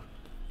auto.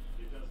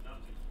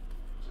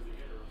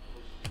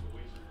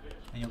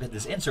 And you'll get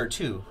this insert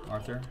too,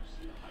 Arthur.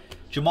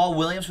 Jamal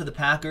Williams for the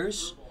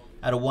Packers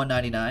out of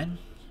 199.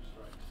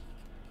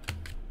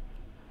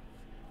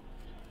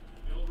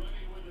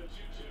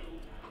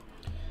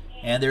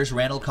 And there's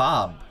Randall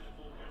Cobb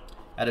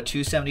out of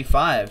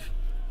 275.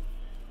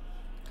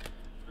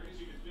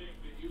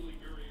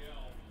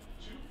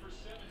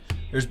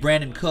 There's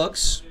Brandon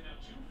Cooks,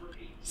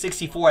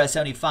 64 out of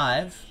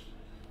 75.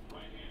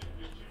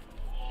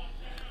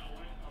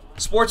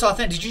 Sports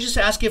Authentic, did you just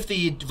ask if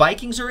the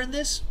Vikings are in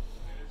this?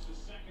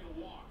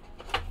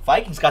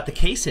 Vikings got the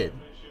case hit.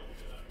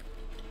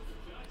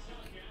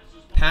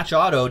 Patch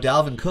auto,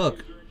 Dalvin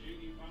Cook.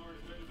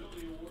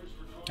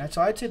 That's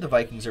why I'd say the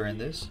Vikings are in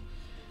this.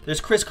 There's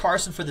Chris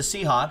Carson for the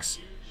Seahawks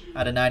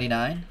out of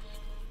 99.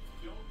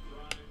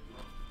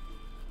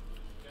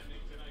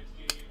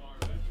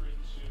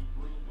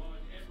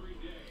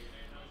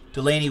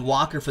 Delaney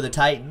Walker for the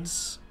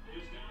Titans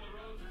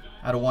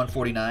out of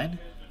 149.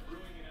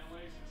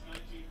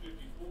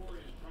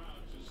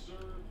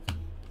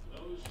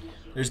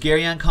 There's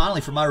Garyon Connolly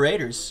for my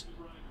Raiders.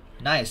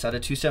 Nice, out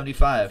of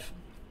 275.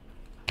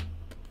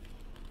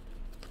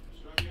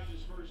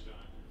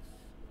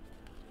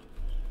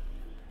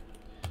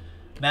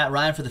 Matt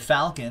Ryan for the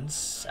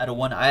Falcons out of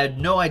 1. I had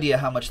no idea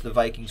how much the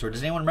Vikings were.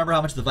 Does anyone remember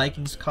how much the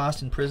Vikings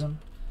cost in Prizm?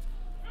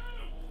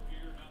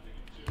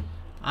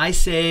 I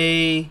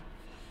say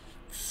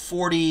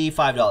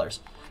 $45.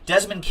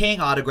 Desmond King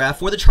autograph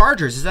for the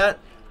Chargers.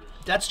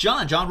 That's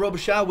John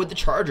Robichaud with the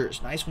Chargers.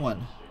 Nice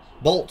one.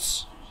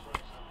 Bolts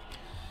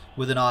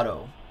with an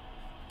auto.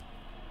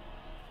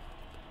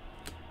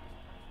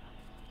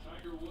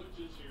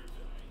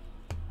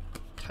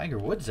 Tiger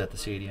Woods at the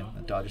stadium,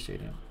 at Dodger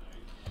Stadium.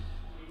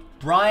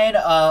 Brian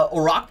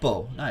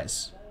Orakpo,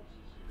 nice,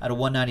 out of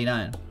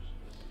 199.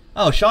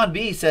 Oh, Sean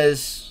B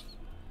says,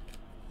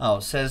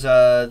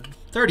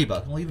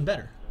 $30. Well, even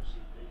better.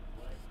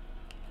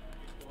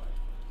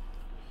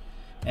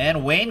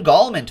 And Wayne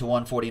Gallman to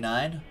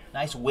 149.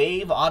 Nice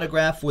wave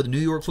autograph for the New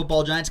York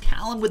Football Giants.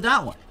 Callum with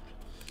that one.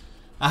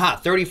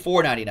 Aha,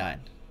 $34.99.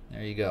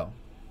 There you go.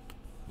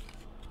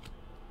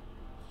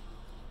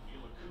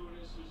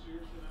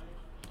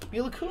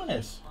 Mila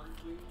Kunis.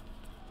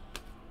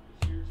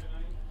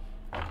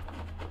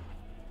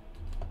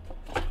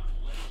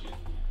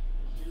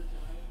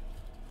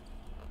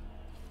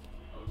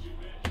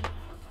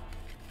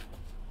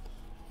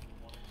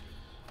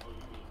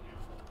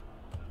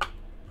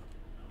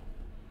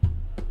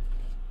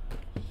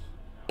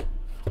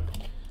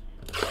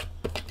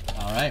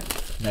 All right,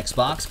 next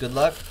box. Good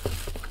luck.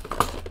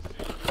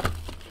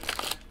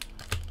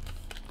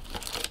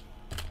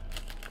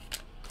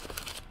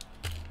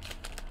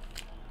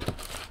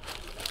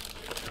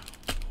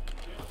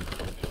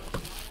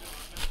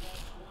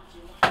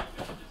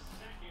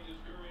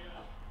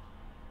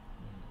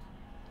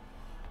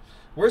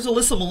 Where's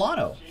Alyssa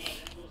Milano?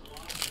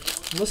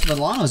 Alyssa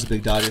Milano's a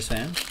big Dodgers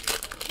fan.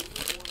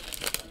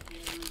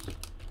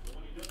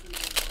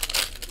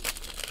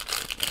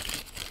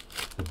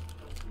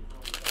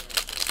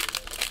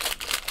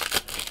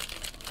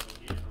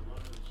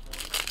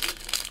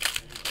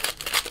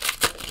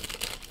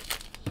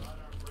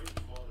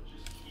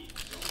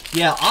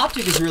 Yeah,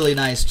 Optic is really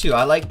nice too.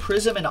 I like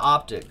Prizm and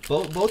Optic.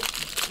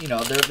 Both, you know,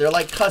 they're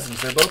like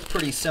cousins. They're both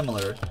pretty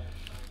similar,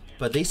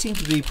 but they seem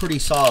to be pretty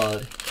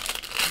solid.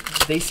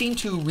 They seem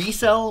to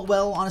resell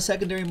well on a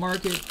secondary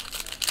market.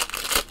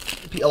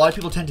 A lot of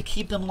people tend to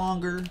keep them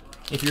longer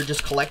if you're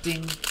just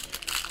collecting,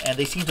 and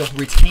they seem to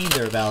retain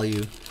their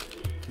value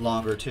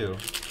longer too.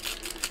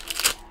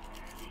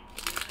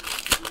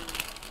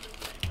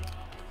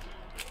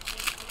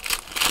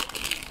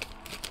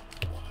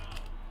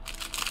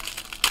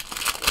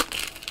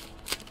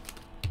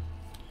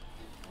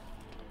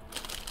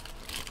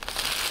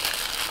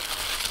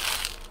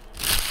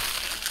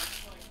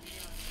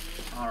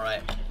 All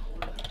right.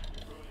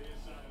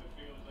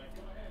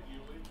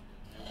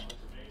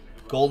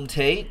 Golden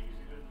Tate.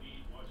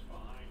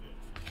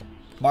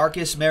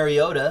 Marcus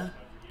Mariota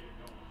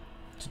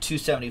to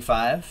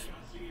 275.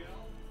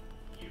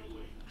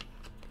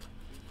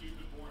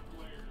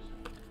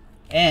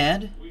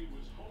 And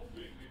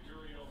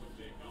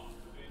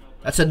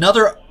that's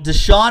another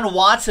Deshaun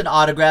Watson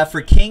autograph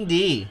for King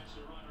D.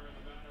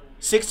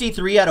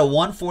 63 out of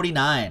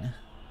 149.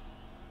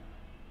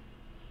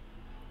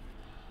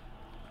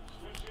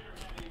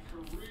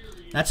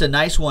 That's a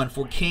nice one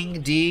for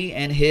King D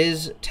and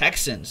his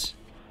Texans.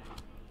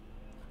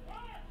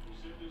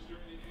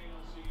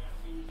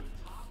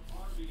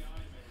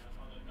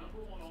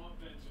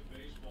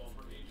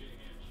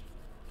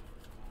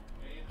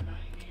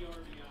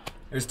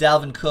 There's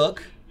Dalvin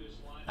Cook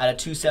out of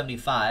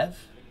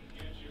 275.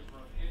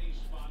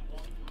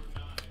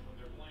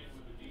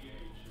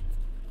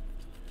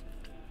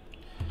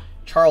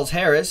 Charles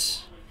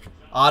Harris,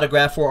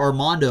 autograph for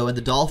Armando and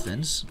the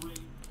Dolphins.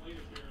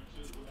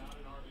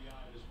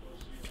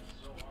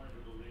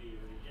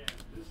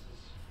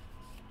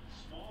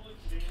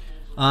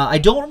 I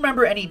don't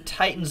remember any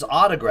Titans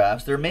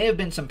autographs. There may have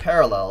been some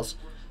parallels.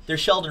 There's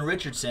Sheldon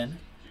Richardson,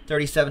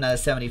 37 out of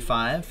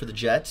 75 for the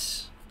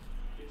Jets.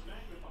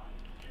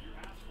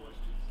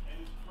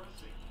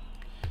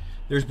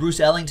 There's Bruce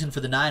Ellington for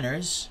the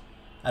Niners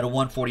out of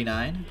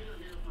 149.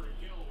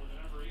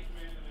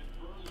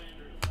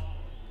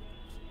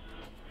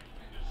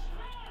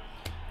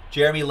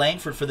 Jeremy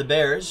Langford for the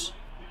Bears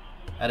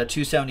out of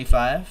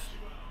 275.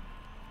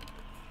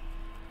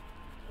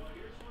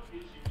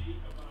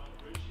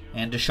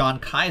 And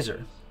Deshaun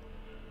Kaiser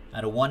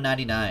out of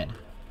 199.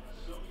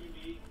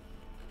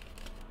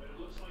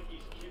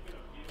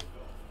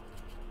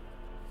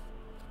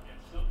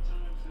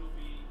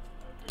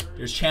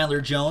 There's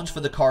Chandler Jones for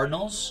the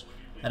Cardinals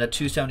at a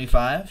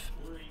 275.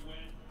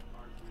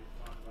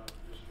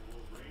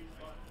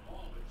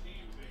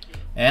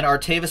 And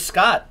Artavis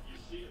Scott.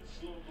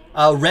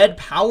 Red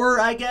Power,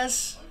 I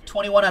guess.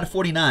 21 out of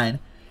 49.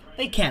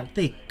 They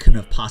couldn't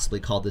have possibly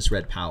called this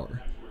Red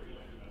Power.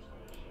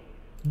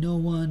 No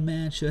one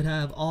man should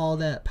have all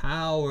that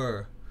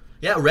power.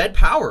 Yeah, Red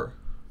Power.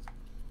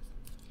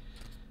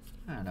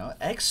 I don't know.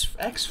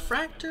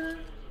 X-Fractor?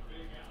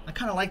 I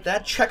kind of like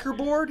that.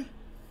 Checkerboard?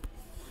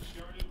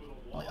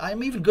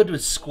 I'm even good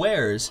with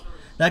squares.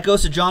 That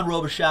goes to John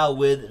Robichaux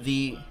with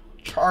the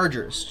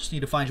Chargers. Just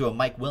need to find you a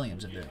Mike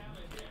Williams in there.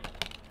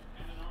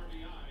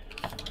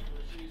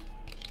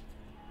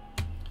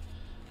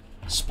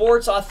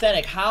 Sports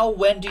Authentic.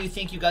 When do you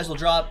think you guys will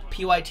drop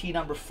PYT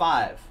number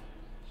 5?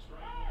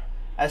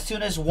 As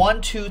soon as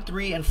 1, 2,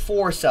 3, and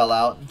 4 sell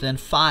out, then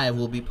 5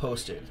 will be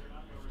posted.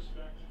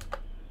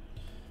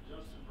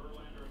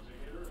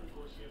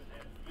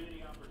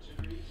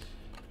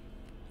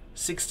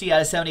 $60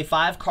 out of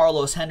 75,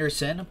 Carlos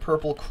Henderson,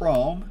 purple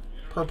chrome.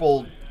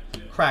 Purple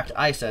cracked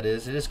ice, that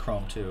is. It is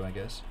chrome too, I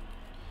guess.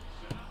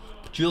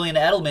 Julian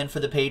Edelman for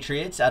the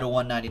Patriots out of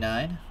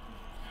 199.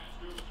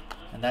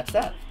 And that's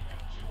that.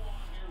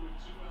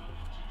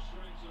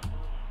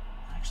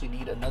 I actually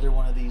need another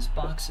one of these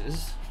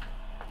boxes.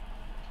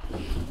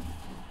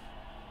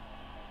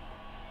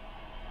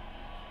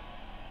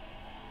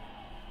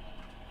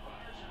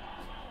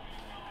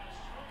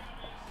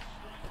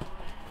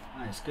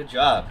 Nice, good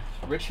job.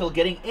 Rich Hill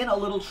getting in a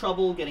little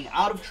trouble, getting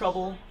out of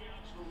trouble.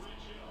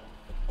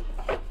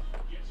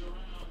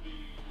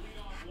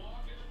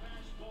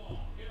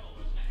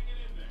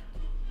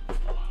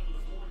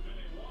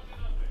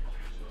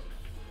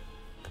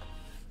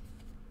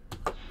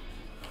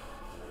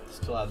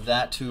 Still have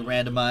that to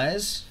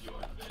randomize.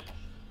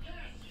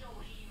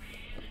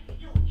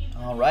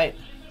 All right,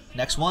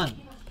 next one.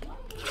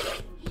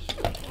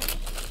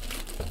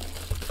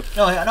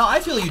 No, I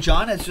feel you,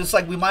 John. It's just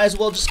like we might as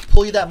well just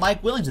pull you that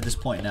Mike Williams at this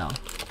point now.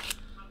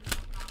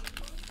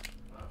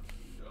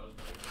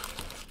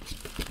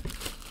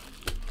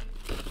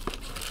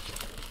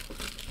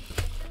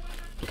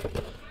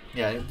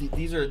 Yeah,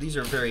 these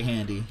are very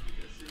handy.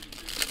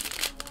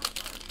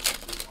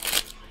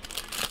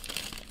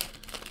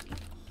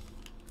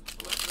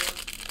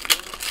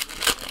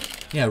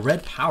 Yeah,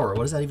 red power.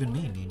 What does that even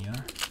mean, Nino?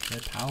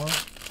 Red power?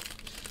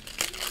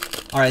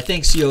 All right,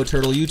 thanks, CO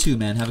Turtle. You too,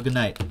 man. Have a good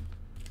night.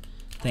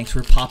 Thanks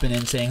for popping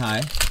in, saying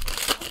hi.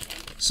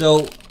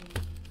 So,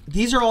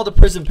 these are all the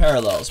Prizm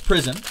parallels.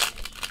 Prizm.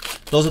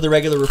 Those are the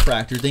regular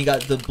refractors. Then you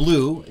got the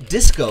blue,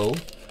 disco,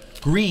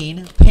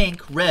 green,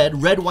 pink,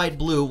 red, red, white,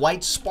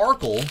 white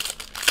sparkle,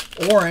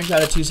 orange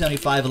out of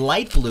 275,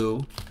 light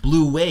blue,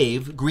 blue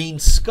wave, green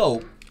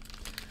scope,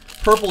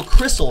 purple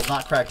crystals,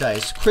 not cracked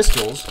ice,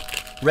 crystals,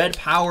 red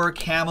power,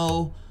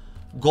 camo,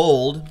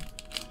 gold,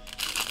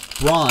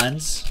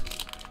 bronze,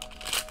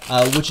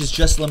 which is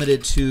just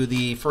limited to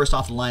the first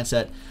off the line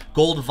set.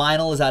 Gold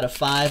vinyl is out of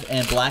 5,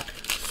 and black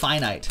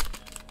finite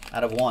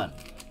out of 1.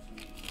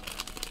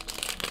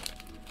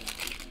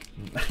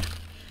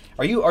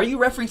 Are you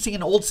referencing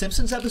an old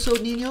Simpsons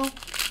episode, Nino?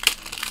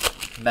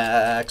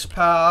 Max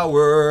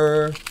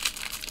Power.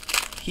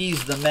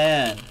 He's the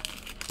man.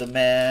 The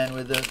man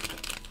with the...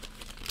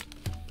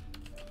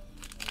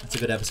 That's a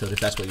good episode if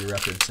that's what you're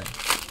referencing.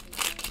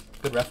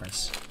 Good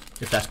reference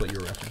if that's what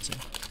you're referencing.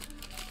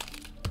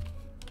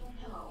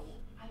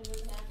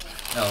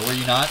 No, were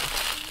you not?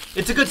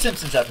 It's a good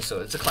Simpsons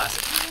episode. It's a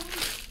classic.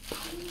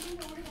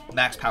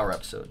 Max Power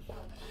episode.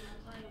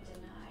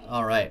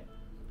 All right.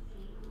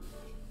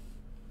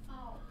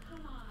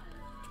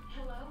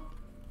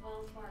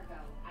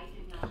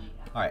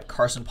 All right,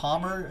 Carson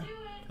Palmer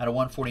out of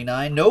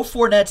 149. No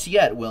Fournettes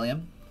yet,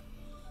 William.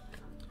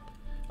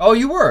 Oh,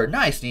 you were.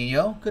 Nice,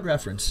 Nino. Good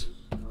reference.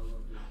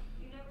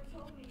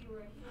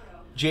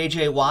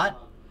 J.J. Watt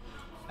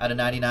out of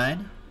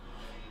 99.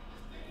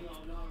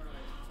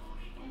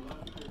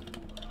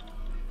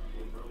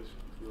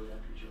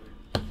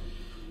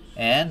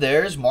 And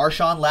there's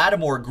Marshawn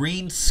Lattimore,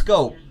 green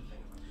scope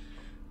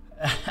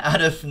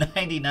out of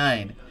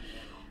 99.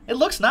 It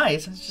looks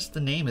nice. It's just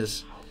the name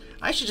is...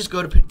 I should just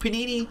go to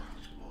Panini.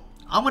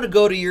 I'm going to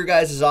go to your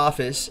guys'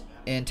 office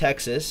in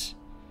Texas,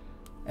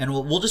 and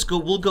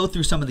we'll go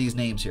through some of these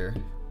names here.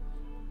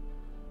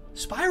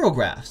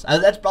 Spirographs.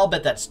 I'll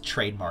bet that's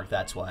trademark.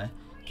 That's why.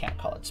 Can't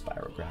call it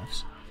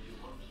spirographs.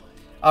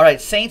 All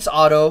right, Saints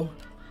auto.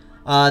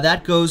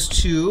 That goes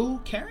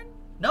to Karen?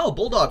 No,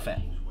 Bulldog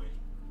fan.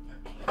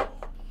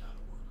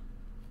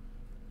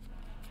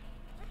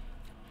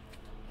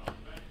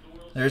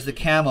 There's the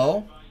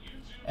camo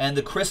and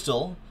the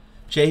crystal.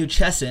 Jehu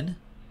Chesson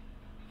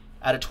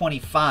out of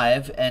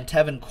 25, and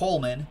Tevin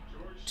Coleman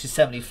to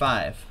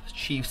 75.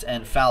 Chiefs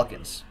and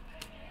Falcons.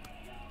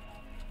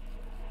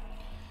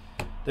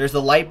 There's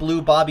the light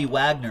blue Bobby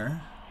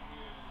Wagner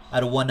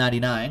out of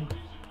 199.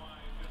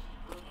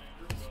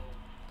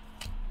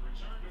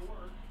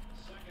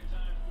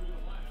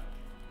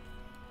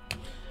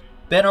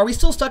 Ben, are we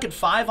still stuck at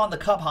 5 on the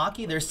Cup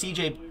hockey? There's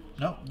CJ.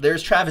 No,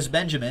 there's Travis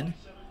Benjamin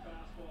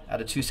out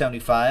of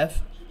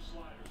 275.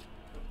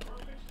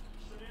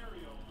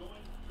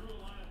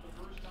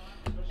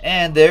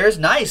 And there's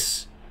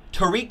nice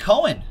Tariq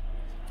Cohen.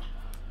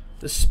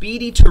 The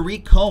speedy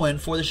Tariq Cohen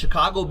for the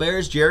Chicago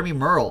Bears, Jeremy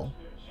Merle.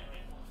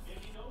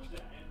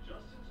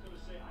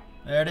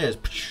 There it is.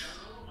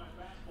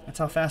 That's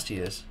how fast he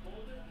is.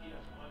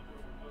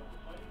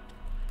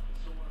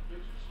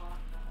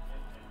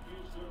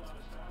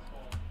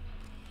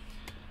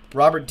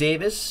 Robert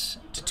Davis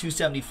to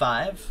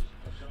 275.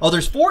 Oh,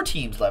 there's 4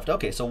 teams left.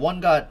 Okay, so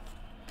one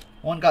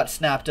got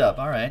snapped up.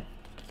 All right.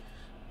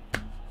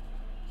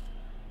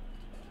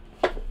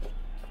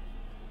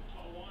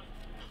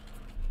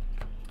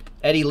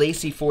 Eddie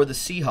Lacy for the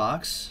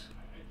Seahawks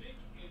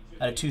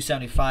out of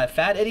 275.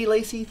 Fat Eddie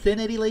Lacy, thin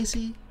Eddie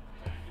Lacy.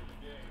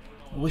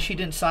 Wish he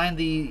didn't sign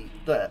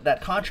that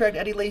contract,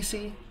 Eddie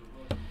Lacy.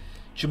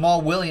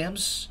 Jamal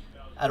Williams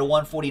out of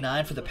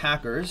 149 for the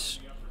Packers.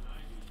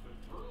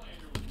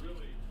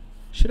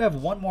 Should have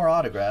one more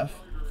autograph.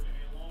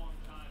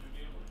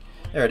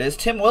 There it is.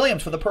 Tim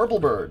Williams for the Purple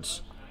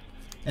Birds.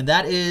 And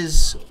that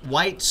is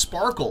white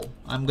sparkle,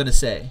 I'm going to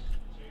say.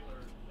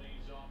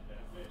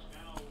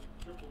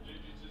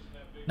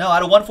 No,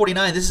 out of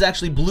 149, this is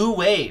actually blue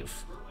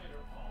wave.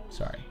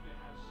 Sorry.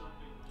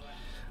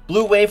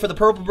 Blue wave for the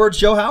Purple Birds,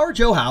 Joe Howard.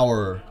 Joe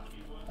Howard.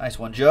 Nice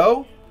one,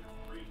 Joe.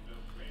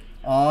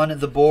 On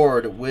the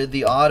board with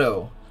the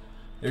auto.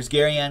 There's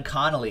Gary Ann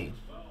Connolly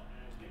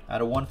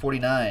out of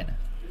 149.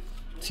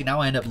 See, now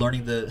I end up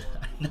learning the.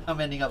 Now I'm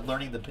ending up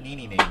learning the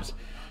Panini names.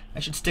 I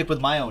should stick with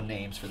my own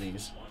names for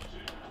these.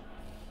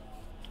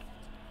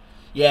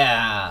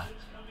 Yeah.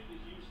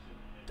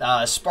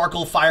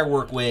 Sparkle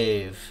Firework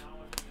Wave.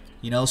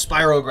 You know,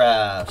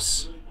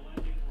 Spirographs.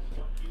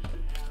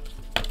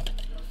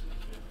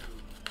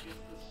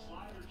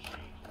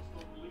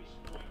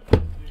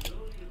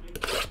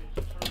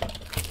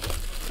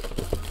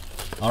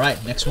 All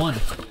right, next one.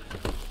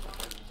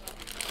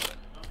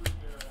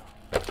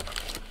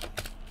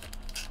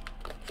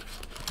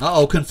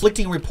 Uh-oh,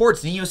 conflicting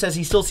reports. Nino says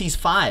he still sees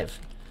 5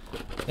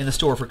 in the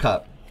store for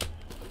Cup.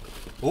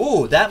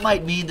 Ooh, that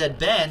might mean that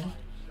Ben,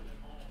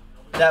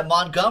 that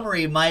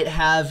Montgomery might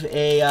have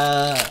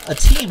a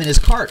team in his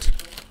cart,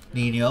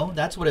 Nino.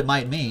 That's what it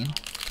might mean.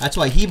 That's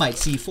why he might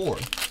see 4.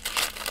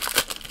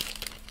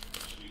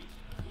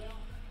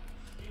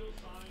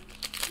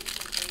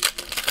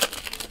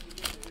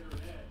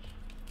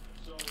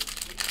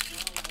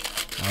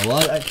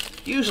 Well,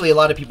 usually a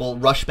lot of people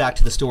rush back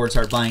to the store and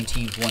start buying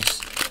teams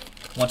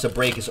once a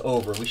break is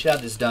over. We should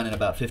have this done in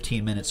about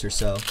 15 minutes or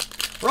so.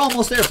 We're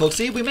almost there, folks.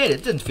 See, we made it.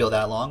 It didn't feel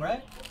that long,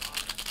 right?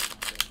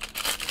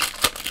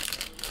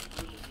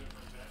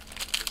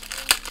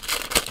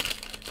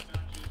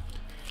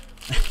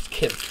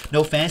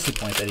 No fantasy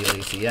points, Eddie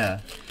Lacy, yeah.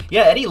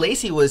 Yeah, Eddie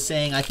Lacy was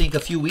saying, I think a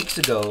few weeks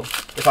ago,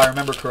 if I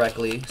remember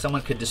correctly,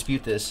 someone could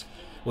dispute this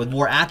with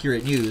more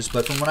accurate news,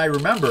 but from what I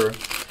remember,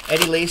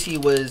 Eddie Lacy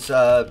was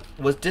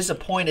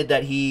disappointed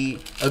that he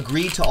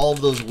agreed to all of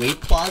those weight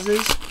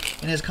clauses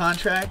in his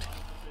contract.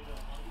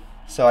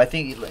 So I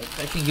think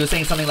he was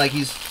saying something like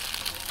he's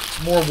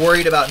more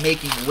worried about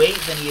making weight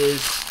than he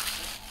is,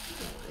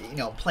 you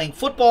know, playing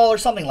football or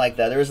something like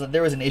that.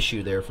 There was an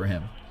issue there for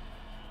him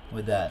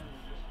with that.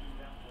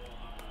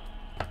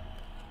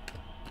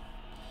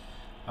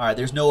 All right,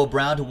 there's Noah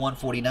Brown to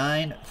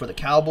 149 for the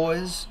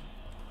Cowboys.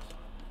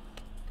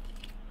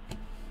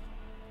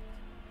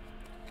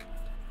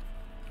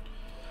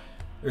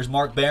 There's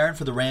Mark Barron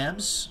for the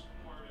Rams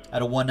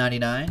at a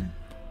 199.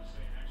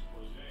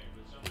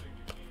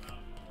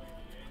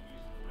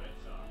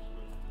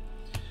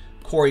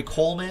 Corey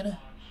Coleman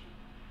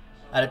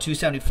at a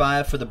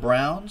 275 for the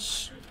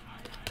Browns.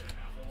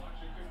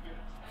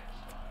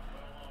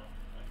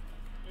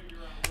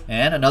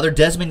 And another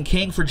Desmond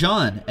King for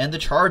John and the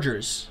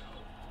Chargers.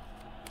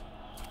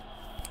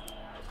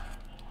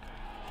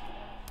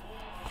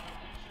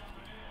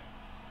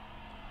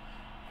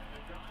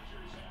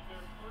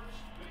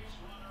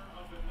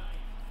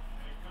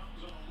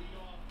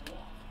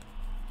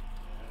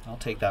 I'll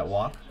take that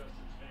walk.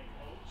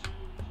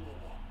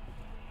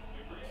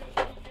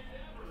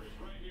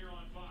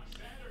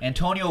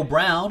 Antonio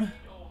Brown,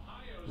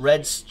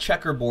 Reds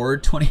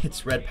checkerboard, 20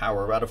 hits red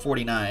power out of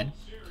 49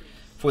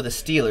 for the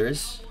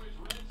Steelers.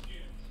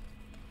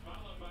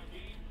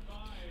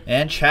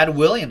 And Chad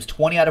Williams,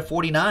 20 out of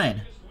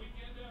 49.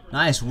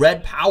 Nice,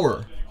 red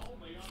power.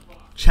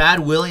 Chad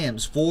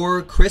Williams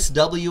for Chris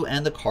W.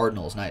 and the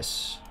Cardinals.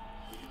 Nice.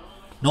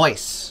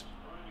 Nice.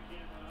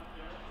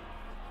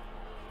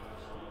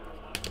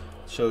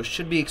 So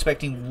should be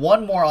expecting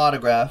one more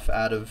autograph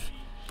out of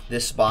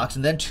this box,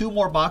 and then 2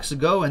 more boxes to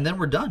go, and then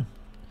we're done.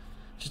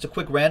 Just a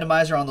quick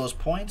randomizer on those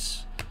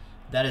points.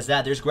 That is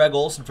that. There's Greg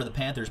Olsen for the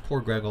Panthers. Poor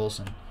Greg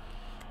Olsen.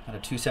 At a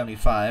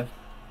 275.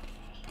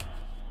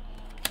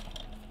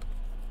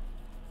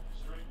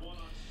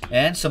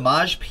 And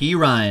Samaj P.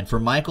 Ryan for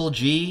Michael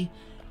G.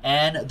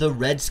 and the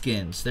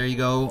Redskins. There you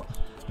go,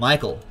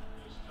 Michael.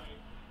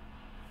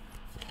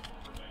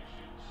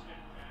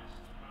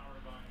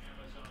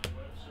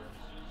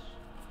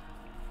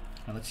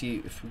 Now let's see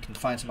if we can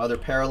find some other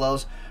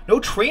parallels. No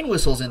train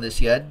whistles in this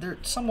yet. They're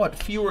somewhat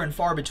fewer and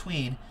far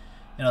between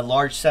in a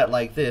large set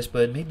like this,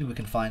 but maybe we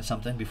can find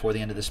something before the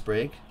end of this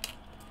break.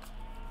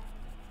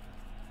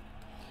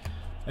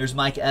 There's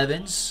Mike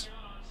Evans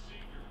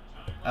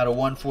out of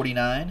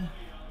 149.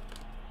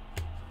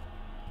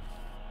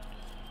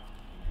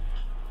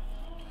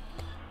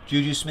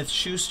 Juju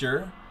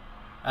Smith-Schuster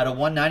out of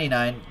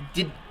 199.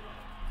 Did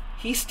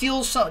he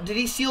steal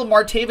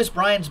Martavis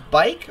Bryant's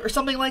bike or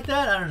something like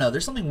that? I don't know.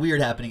 There's something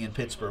weird happening in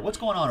Pittsburgh. What's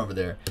going on over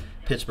there,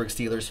 Pittsburgh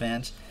Steelers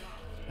fans?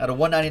 Out of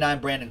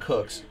 199, Brandon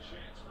Cooks.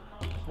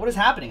 What is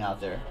happening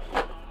out there?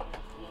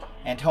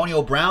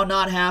 Antonio Brown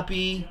not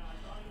happy.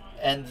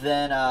 And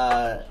then,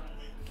 I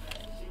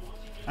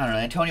don't know,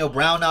 Antonio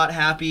Brown not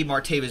happy.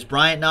 Martavis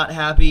Bryant not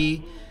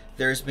happy.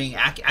 There's being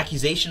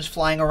accusations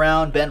flying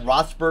around. Ben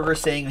Roethlisberger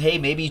saying, hey,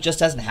 maybe he just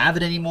doesn't have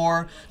it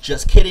anymore.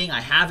 Just kidding,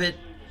 I have it.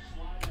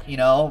 You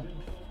know,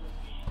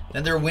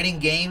 then they're winning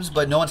games,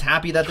 but no one's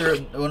happy that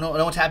no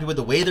one's happy with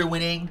the way they're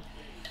winning.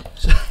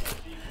 So,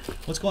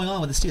 what's going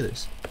on with the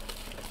Steelers?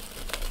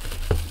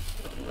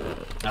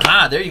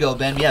 Aha, there you go,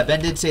 Ben. Yeah,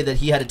 Ben did say that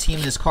he had a team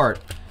in his cart.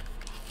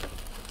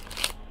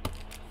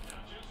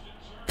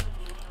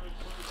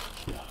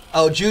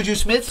 Oh, Juju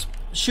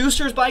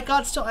Smith-Schuster's bike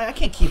got stolen. I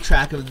can't keep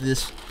track of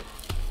this.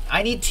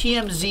 I need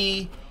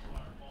TMZ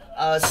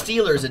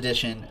Steelers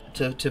edition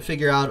to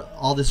figure out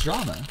all this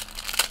drama.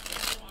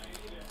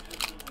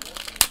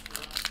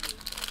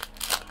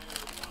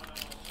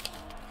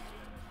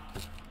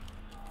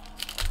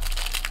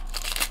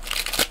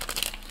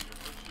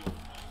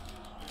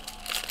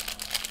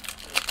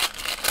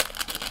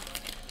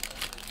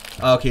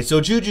 Okay, so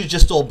Juju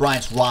just stole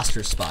Bryant's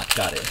roster spot.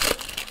 Got it.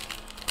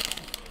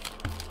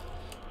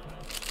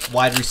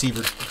 Wide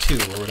receiver 2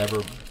 or whatever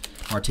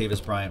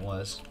Martavis Bryant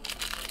was.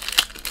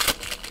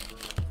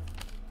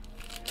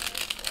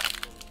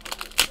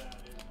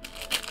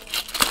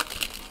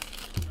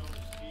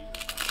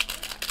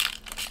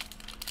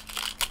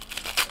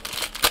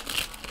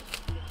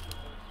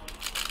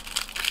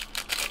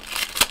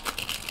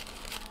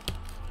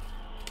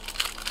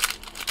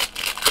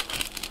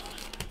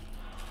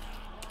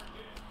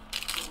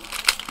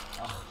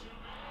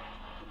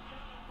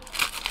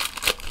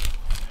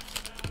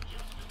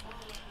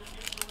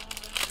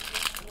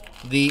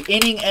 The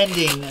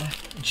inning-ending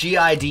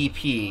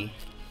GIDP.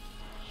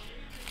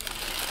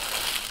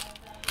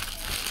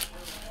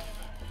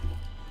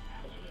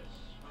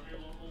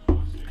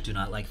 I do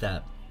not like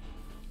that.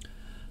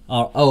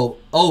 Oh,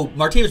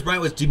 Martavis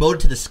Bryant was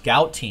demoted to the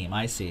scout team.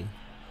 I see.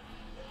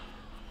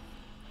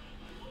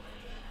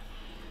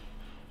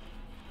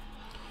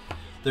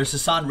 There's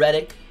Hassan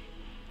Reddick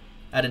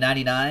at a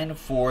 99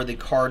 for the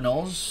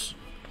Cardinals.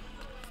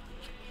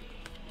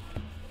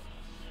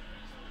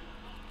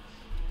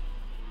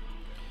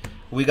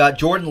 We got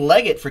Jordan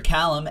Leggett for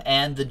Callum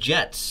and the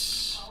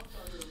Jets.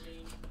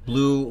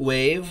 Blue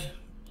Wave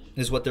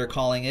is what they're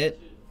calling it.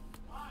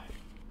 I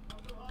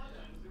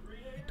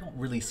don't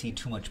really see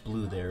too much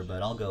blue there,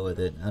 but I'll go with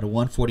it. Out of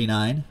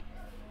 149.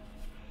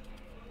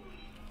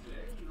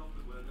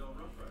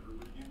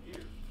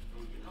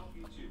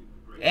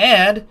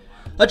 And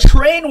a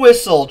train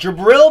whistle,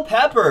 Jabril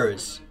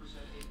Peppers.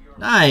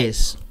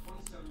 Nice.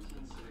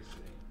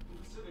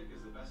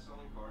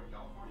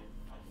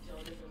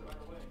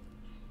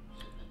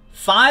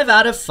 5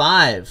 out of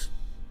 5.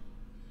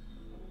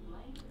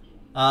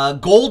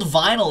 Gold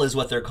vinyl is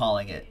what they're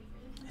calling it.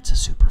 It's a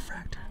super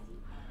fractor.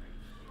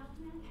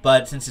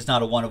 But since it's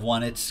not a 1 of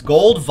 1, it's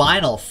gold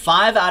vinyl.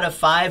 5 out of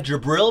 5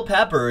 Jabril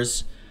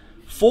Peppers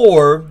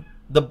for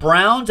the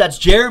Browns. That's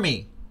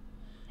Jeremy.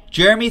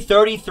 Jeremy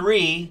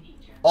 33.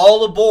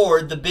 All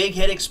aboard the Big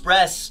Hit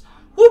Express.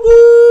 Whoop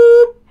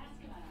whoop.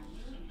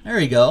 There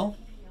you go.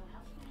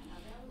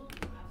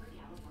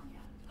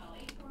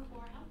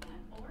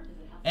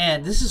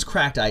 And this is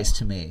cracked ice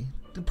to me.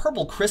 The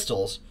purple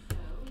crystals.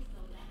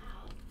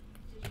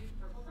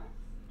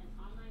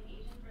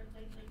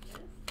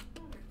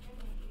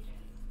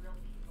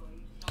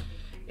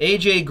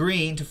 AJ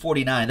Green to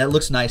 49. That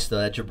looks nice though.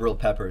 That Jabril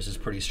Peppers is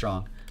pretty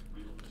strong.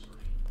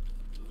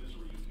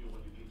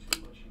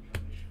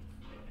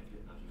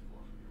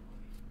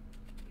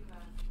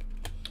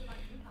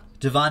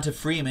 Devonta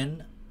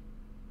Freeman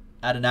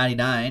at a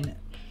 99.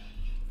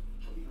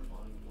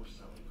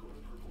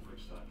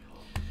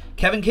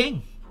 Kevin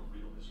King.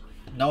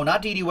 No,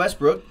 not D.D.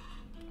 Westbrook.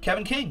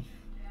 Kevin King.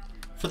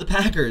 For the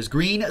Packers.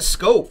 Green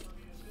Scope.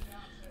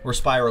 Or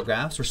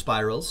spirographs or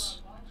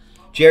spirals.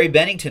 Jerry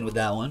Bennington with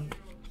that one.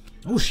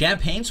 Ooh,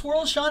 Champagne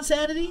Swirls, Sean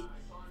Sanity?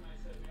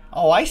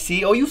 Oh, I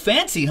see. Oh, you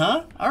fancy,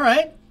 huh? All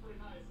right.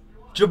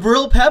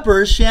 Jabril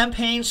Peppers,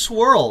 Champagne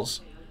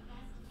Swirls.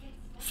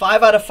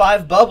 5 out of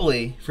 5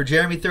 bubbly for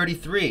Jeremy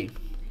 33.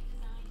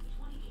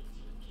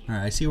 All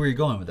right, I see where you're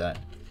going with that.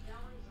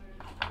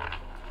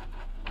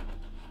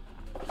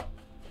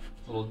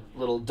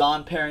 Little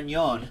Don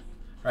Perignon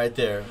right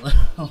there.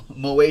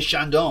 Moet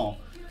Chandon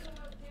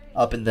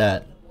up in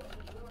that.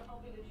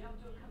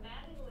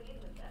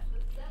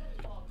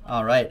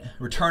 All right.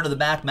 Return of the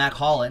Mac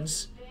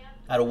Hollins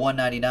out of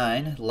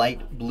 199.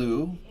 Light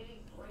blue.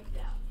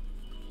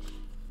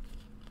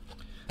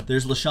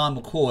 There's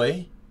LaShawn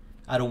McCoy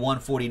out of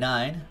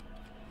 149.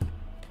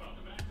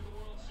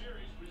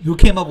 Who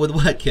came up with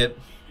what, Kip?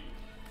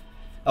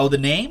 Oh, the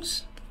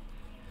names?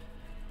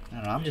 I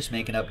don't know. I'm just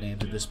making up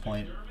names at this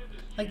point.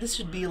 Like, this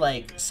should be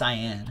like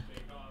cyan.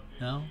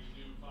 No?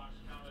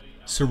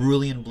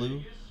 Cerulean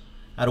blue.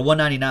 Out of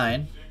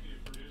 199.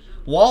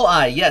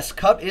 Walleye. Yes,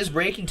 Cup is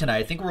breaking tonight.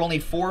 I think we're only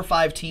 4 or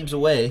 5 teams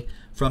away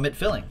from it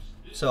filling.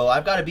 So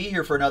I've got to be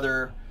here for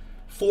another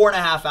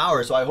 4.5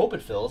 hours, so I hope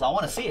it fills. I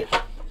want to see it.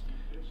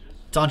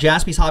 It's on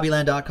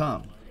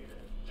JaspysHobbyland.com.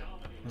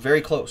 Very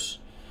close.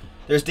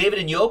 There's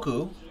David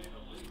Njoku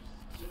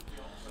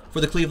for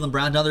the Cleveland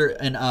Browns.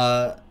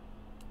 Another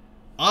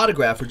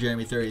autograph for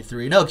Jeremy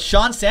 33. No,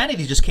 Sean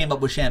Sanity just came up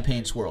with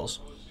Champagne Swirls.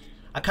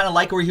 I kind of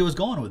like where he was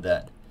going with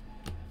that.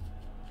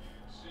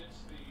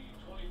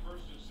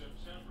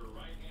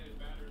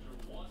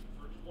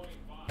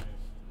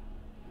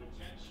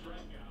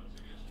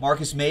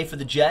 Marcus May for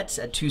the Jets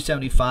at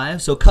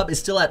 275. So Cup is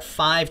still at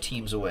 5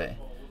 teams away.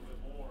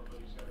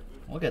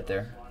 We'll get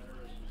there.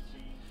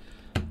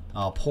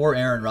 Oh, poor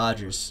Aaron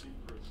Rodgers.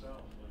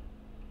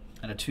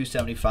 And a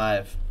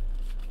 275.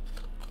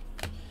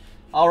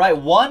 All right,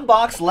 1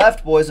 box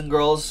left, boys and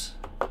girls.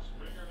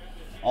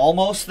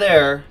 Almost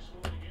there.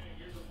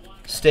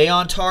 Stay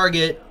on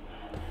target.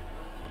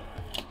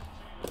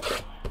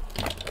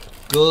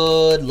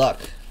 Good luck.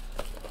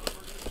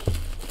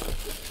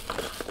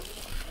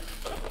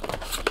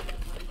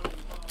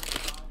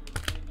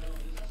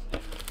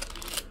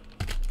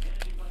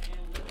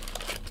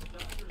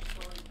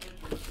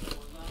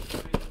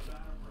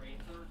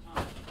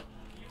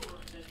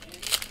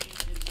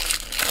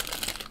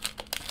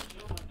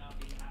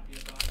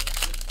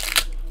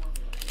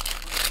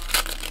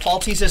 Paul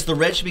T says the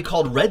red should be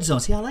called Red Zone.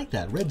 See, I like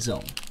that. Red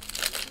Zone.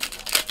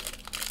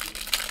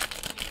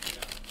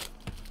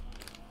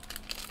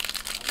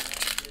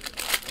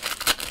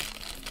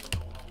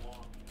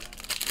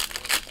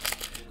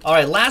 All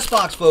right, last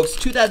box, folks.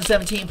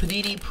 2017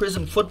 Panini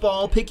Prizm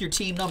Football. Pick your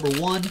team number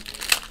 1.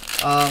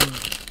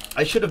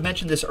 I should have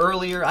mentioned this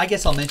earlier. I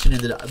guess I'll mention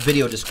in the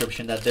video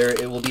description that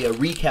it will be a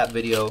recap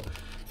video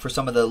for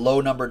some of the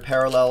low-numbered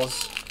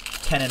parallels,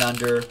 10 and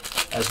under,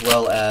 as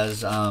well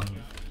as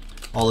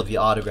all of the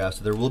autographs.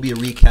 So there will be a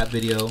recap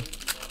video.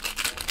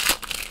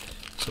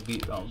 So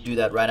I'll do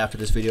that right after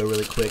this video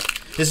really quick.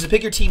 This is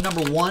Pick Your Team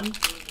number 1.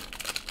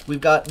 We've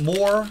got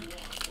more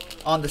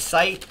on the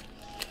site.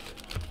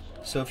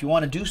 So if you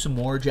want to do some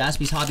more,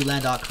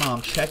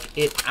 JaspysHobbyland.com, check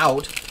it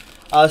out.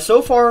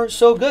 So far,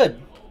 so good.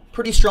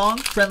 Pretty strong,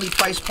 friendly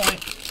price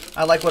point.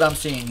 I like what I'm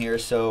seeing here,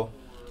 so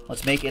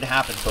let's make it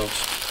happen,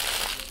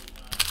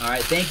 folks. All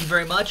right, thank you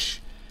very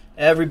much,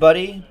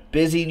 everybody.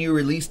 Busy new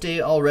release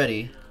day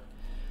already.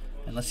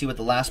 And let's see what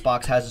the last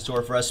box has in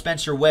store for us.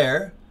 Spencer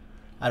Ware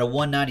out of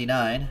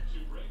 199.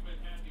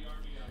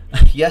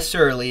 Yes,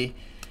 sir, Lee.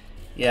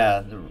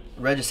 Yeah, the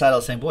Regicidal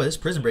is saying, boy, this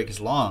prison break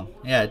is long.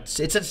 Yeah, it's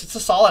a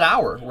solid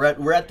hour.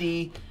 We're at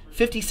the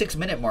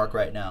 56-minute mark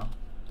right now.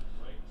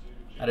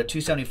 At a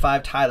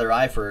 275, Tyler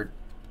Eifert.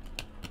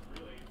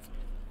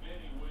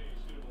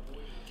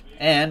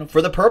 And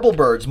for the Purple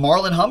Birds,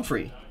 Marlon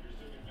Humphrey.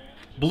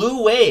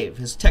 Blue Wave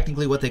is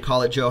technically what they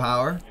call it, Joe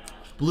Hauer.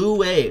 Blue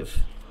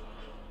Wave.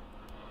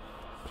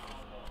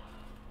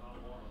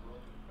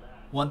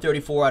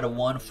 134 out of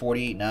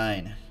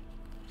 148.9.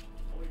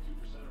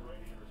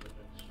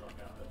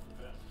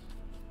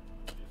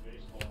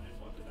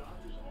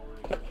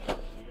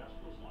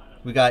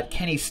 We got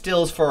Kenny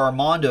Stills for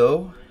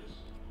Armando.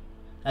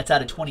 That's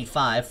out of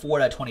 25. 4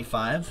 out of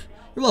 25.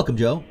 You're welcome,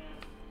 Joe.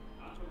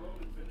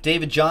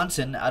 David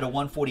Johnson out of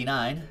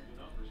 149.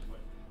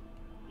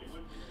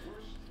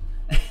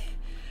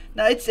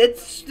 Now,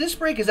 this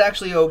break is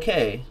actually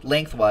okay,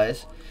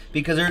 lengthwise,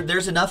 because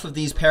there's enough of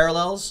these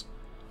parallels.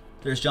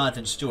 There's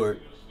Jonathan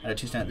Stewart at a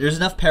 2 cent. There's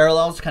enough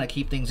parallels to kind of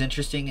keep things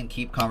interesting and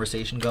keep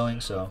conversation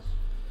going, so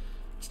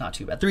it's not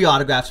too bad. 3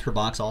 autographs per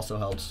box also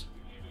helps.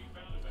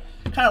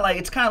 It's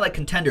kind of like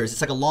Contenders.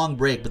 It's like a long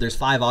break, but there's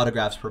 5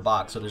 autographs per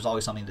box, so there's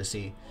always something to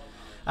see.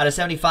 Out of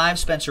 75,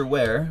 Spencer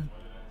Ware.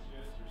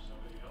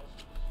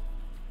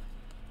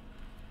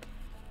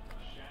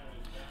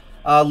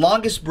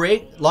 Longest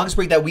break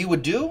that we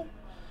would do.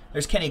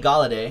 There's Kenny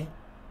Galladay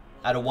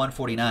out of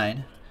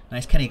 149.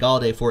 Nice Kenny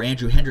Galladay for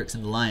Andrew Hendricks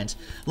and the Lions.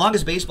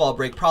 Longest baseball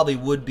break probably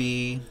would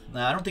be.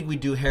 I don't think we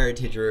do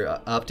Heritage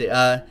or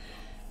update.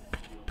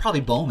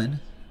 Probably Bowman.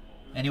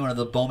 Any one of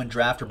the Bowman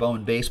Draft or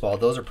Bowman Baseball.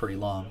 Those are pretty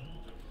long.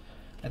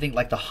 I think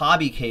like the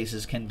hobby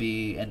cases can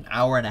be an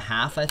hour and a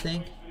half, I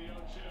think.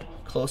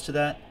 Close to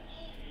that.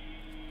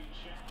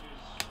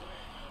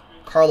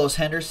 Carlos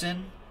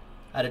Henderson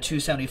out of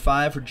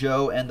 275 for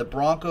Joe and the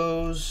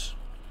Broncos.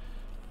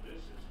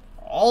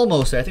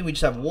 Almost there. I think we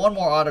just have one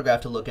more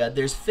autograph to look at.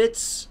 There's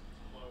Fitz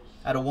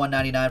out of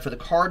 199 for the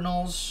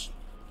Cardinals.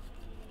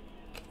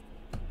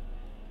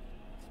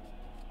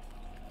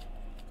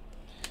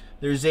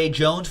 There's Zay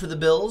Jones for the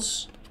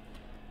Bills.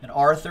 And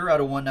Arthur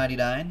out of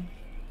 199.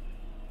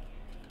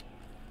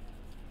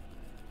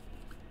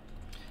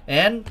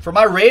 And for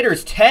my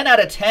Raiders, 10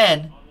 out of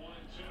 10,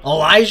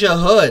 Elijah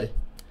Hood.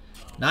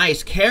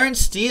 Nice. Karen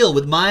Steele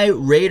with my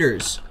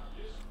Raiders.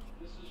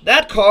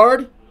 That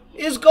card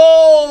is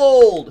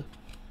gold.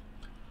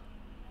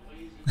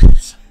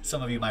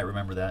 Some of you might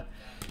remember that.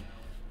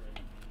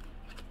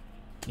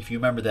 If you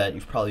remember that,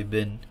 you've probably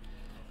been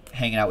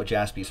hanging out with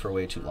Jaspys for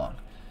way too long.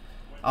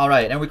 All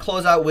right, and we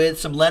close out with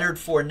some Leonard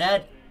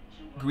Fournette,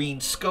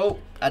 Green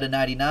Scope out of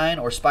 99,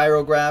 or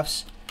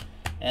Spirographs.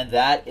 And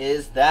that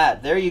is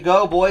that. There you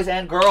go, boys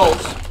and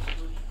girls.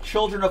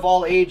 Children of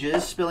all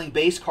ages, spilling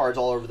base cards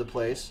all over the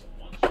place.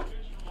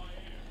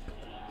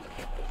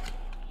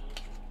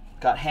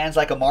 Got hands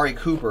like Amari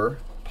Cooper.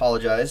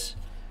 Apologize.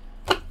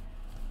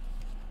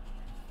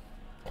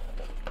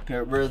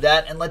 Get rid of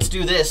that, and let's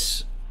do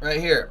this right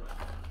here.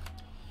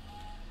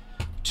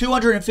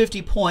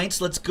 250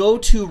 points. Let's go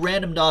to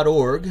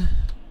random.org.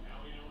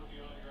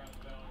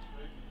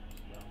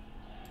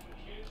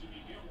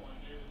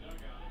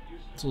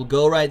 So we'll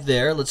go right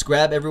there. Let's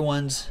grab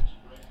everyone's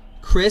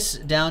Chris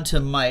down to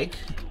Mike.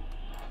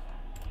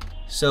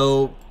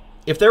 So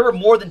if there were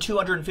more than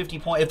 250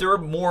 points, if there were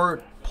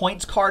more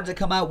points cards that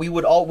come out, we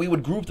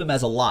would group them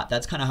as a lot.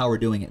 That's kind of how we're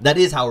doing it. That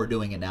is how we're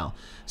doing it now.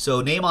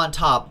 So name on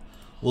top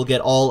will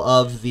get all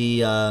of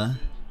the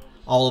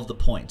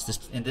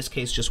points. In this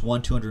case, just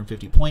one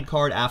 250 point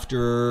card.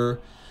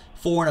 After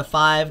 4 and a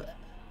 5,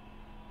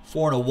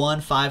 4 and a 1,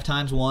 5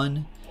 times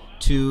 1,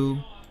 2,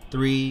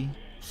 3,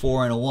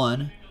 4 and a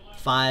 1.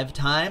 5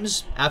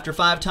 times. After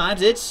 5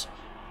 times, it's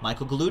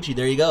Michael Gallucci.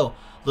 There you go.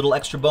 Little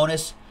extra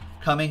bonus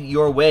coming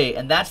your way.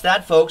 And that's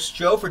that, folks.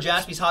 Joe for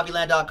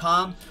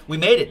JaspysHobbyland.com. We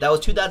made it. That was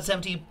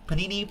 2017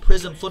 Panini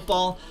Prizm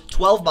Football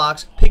 12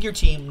 box. Pick your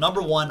team,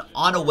 number 1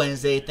 on a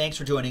Wednesday. Thanks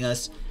for joining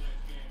us.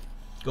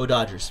 Go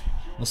Dodgers.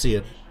 We'll see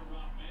you.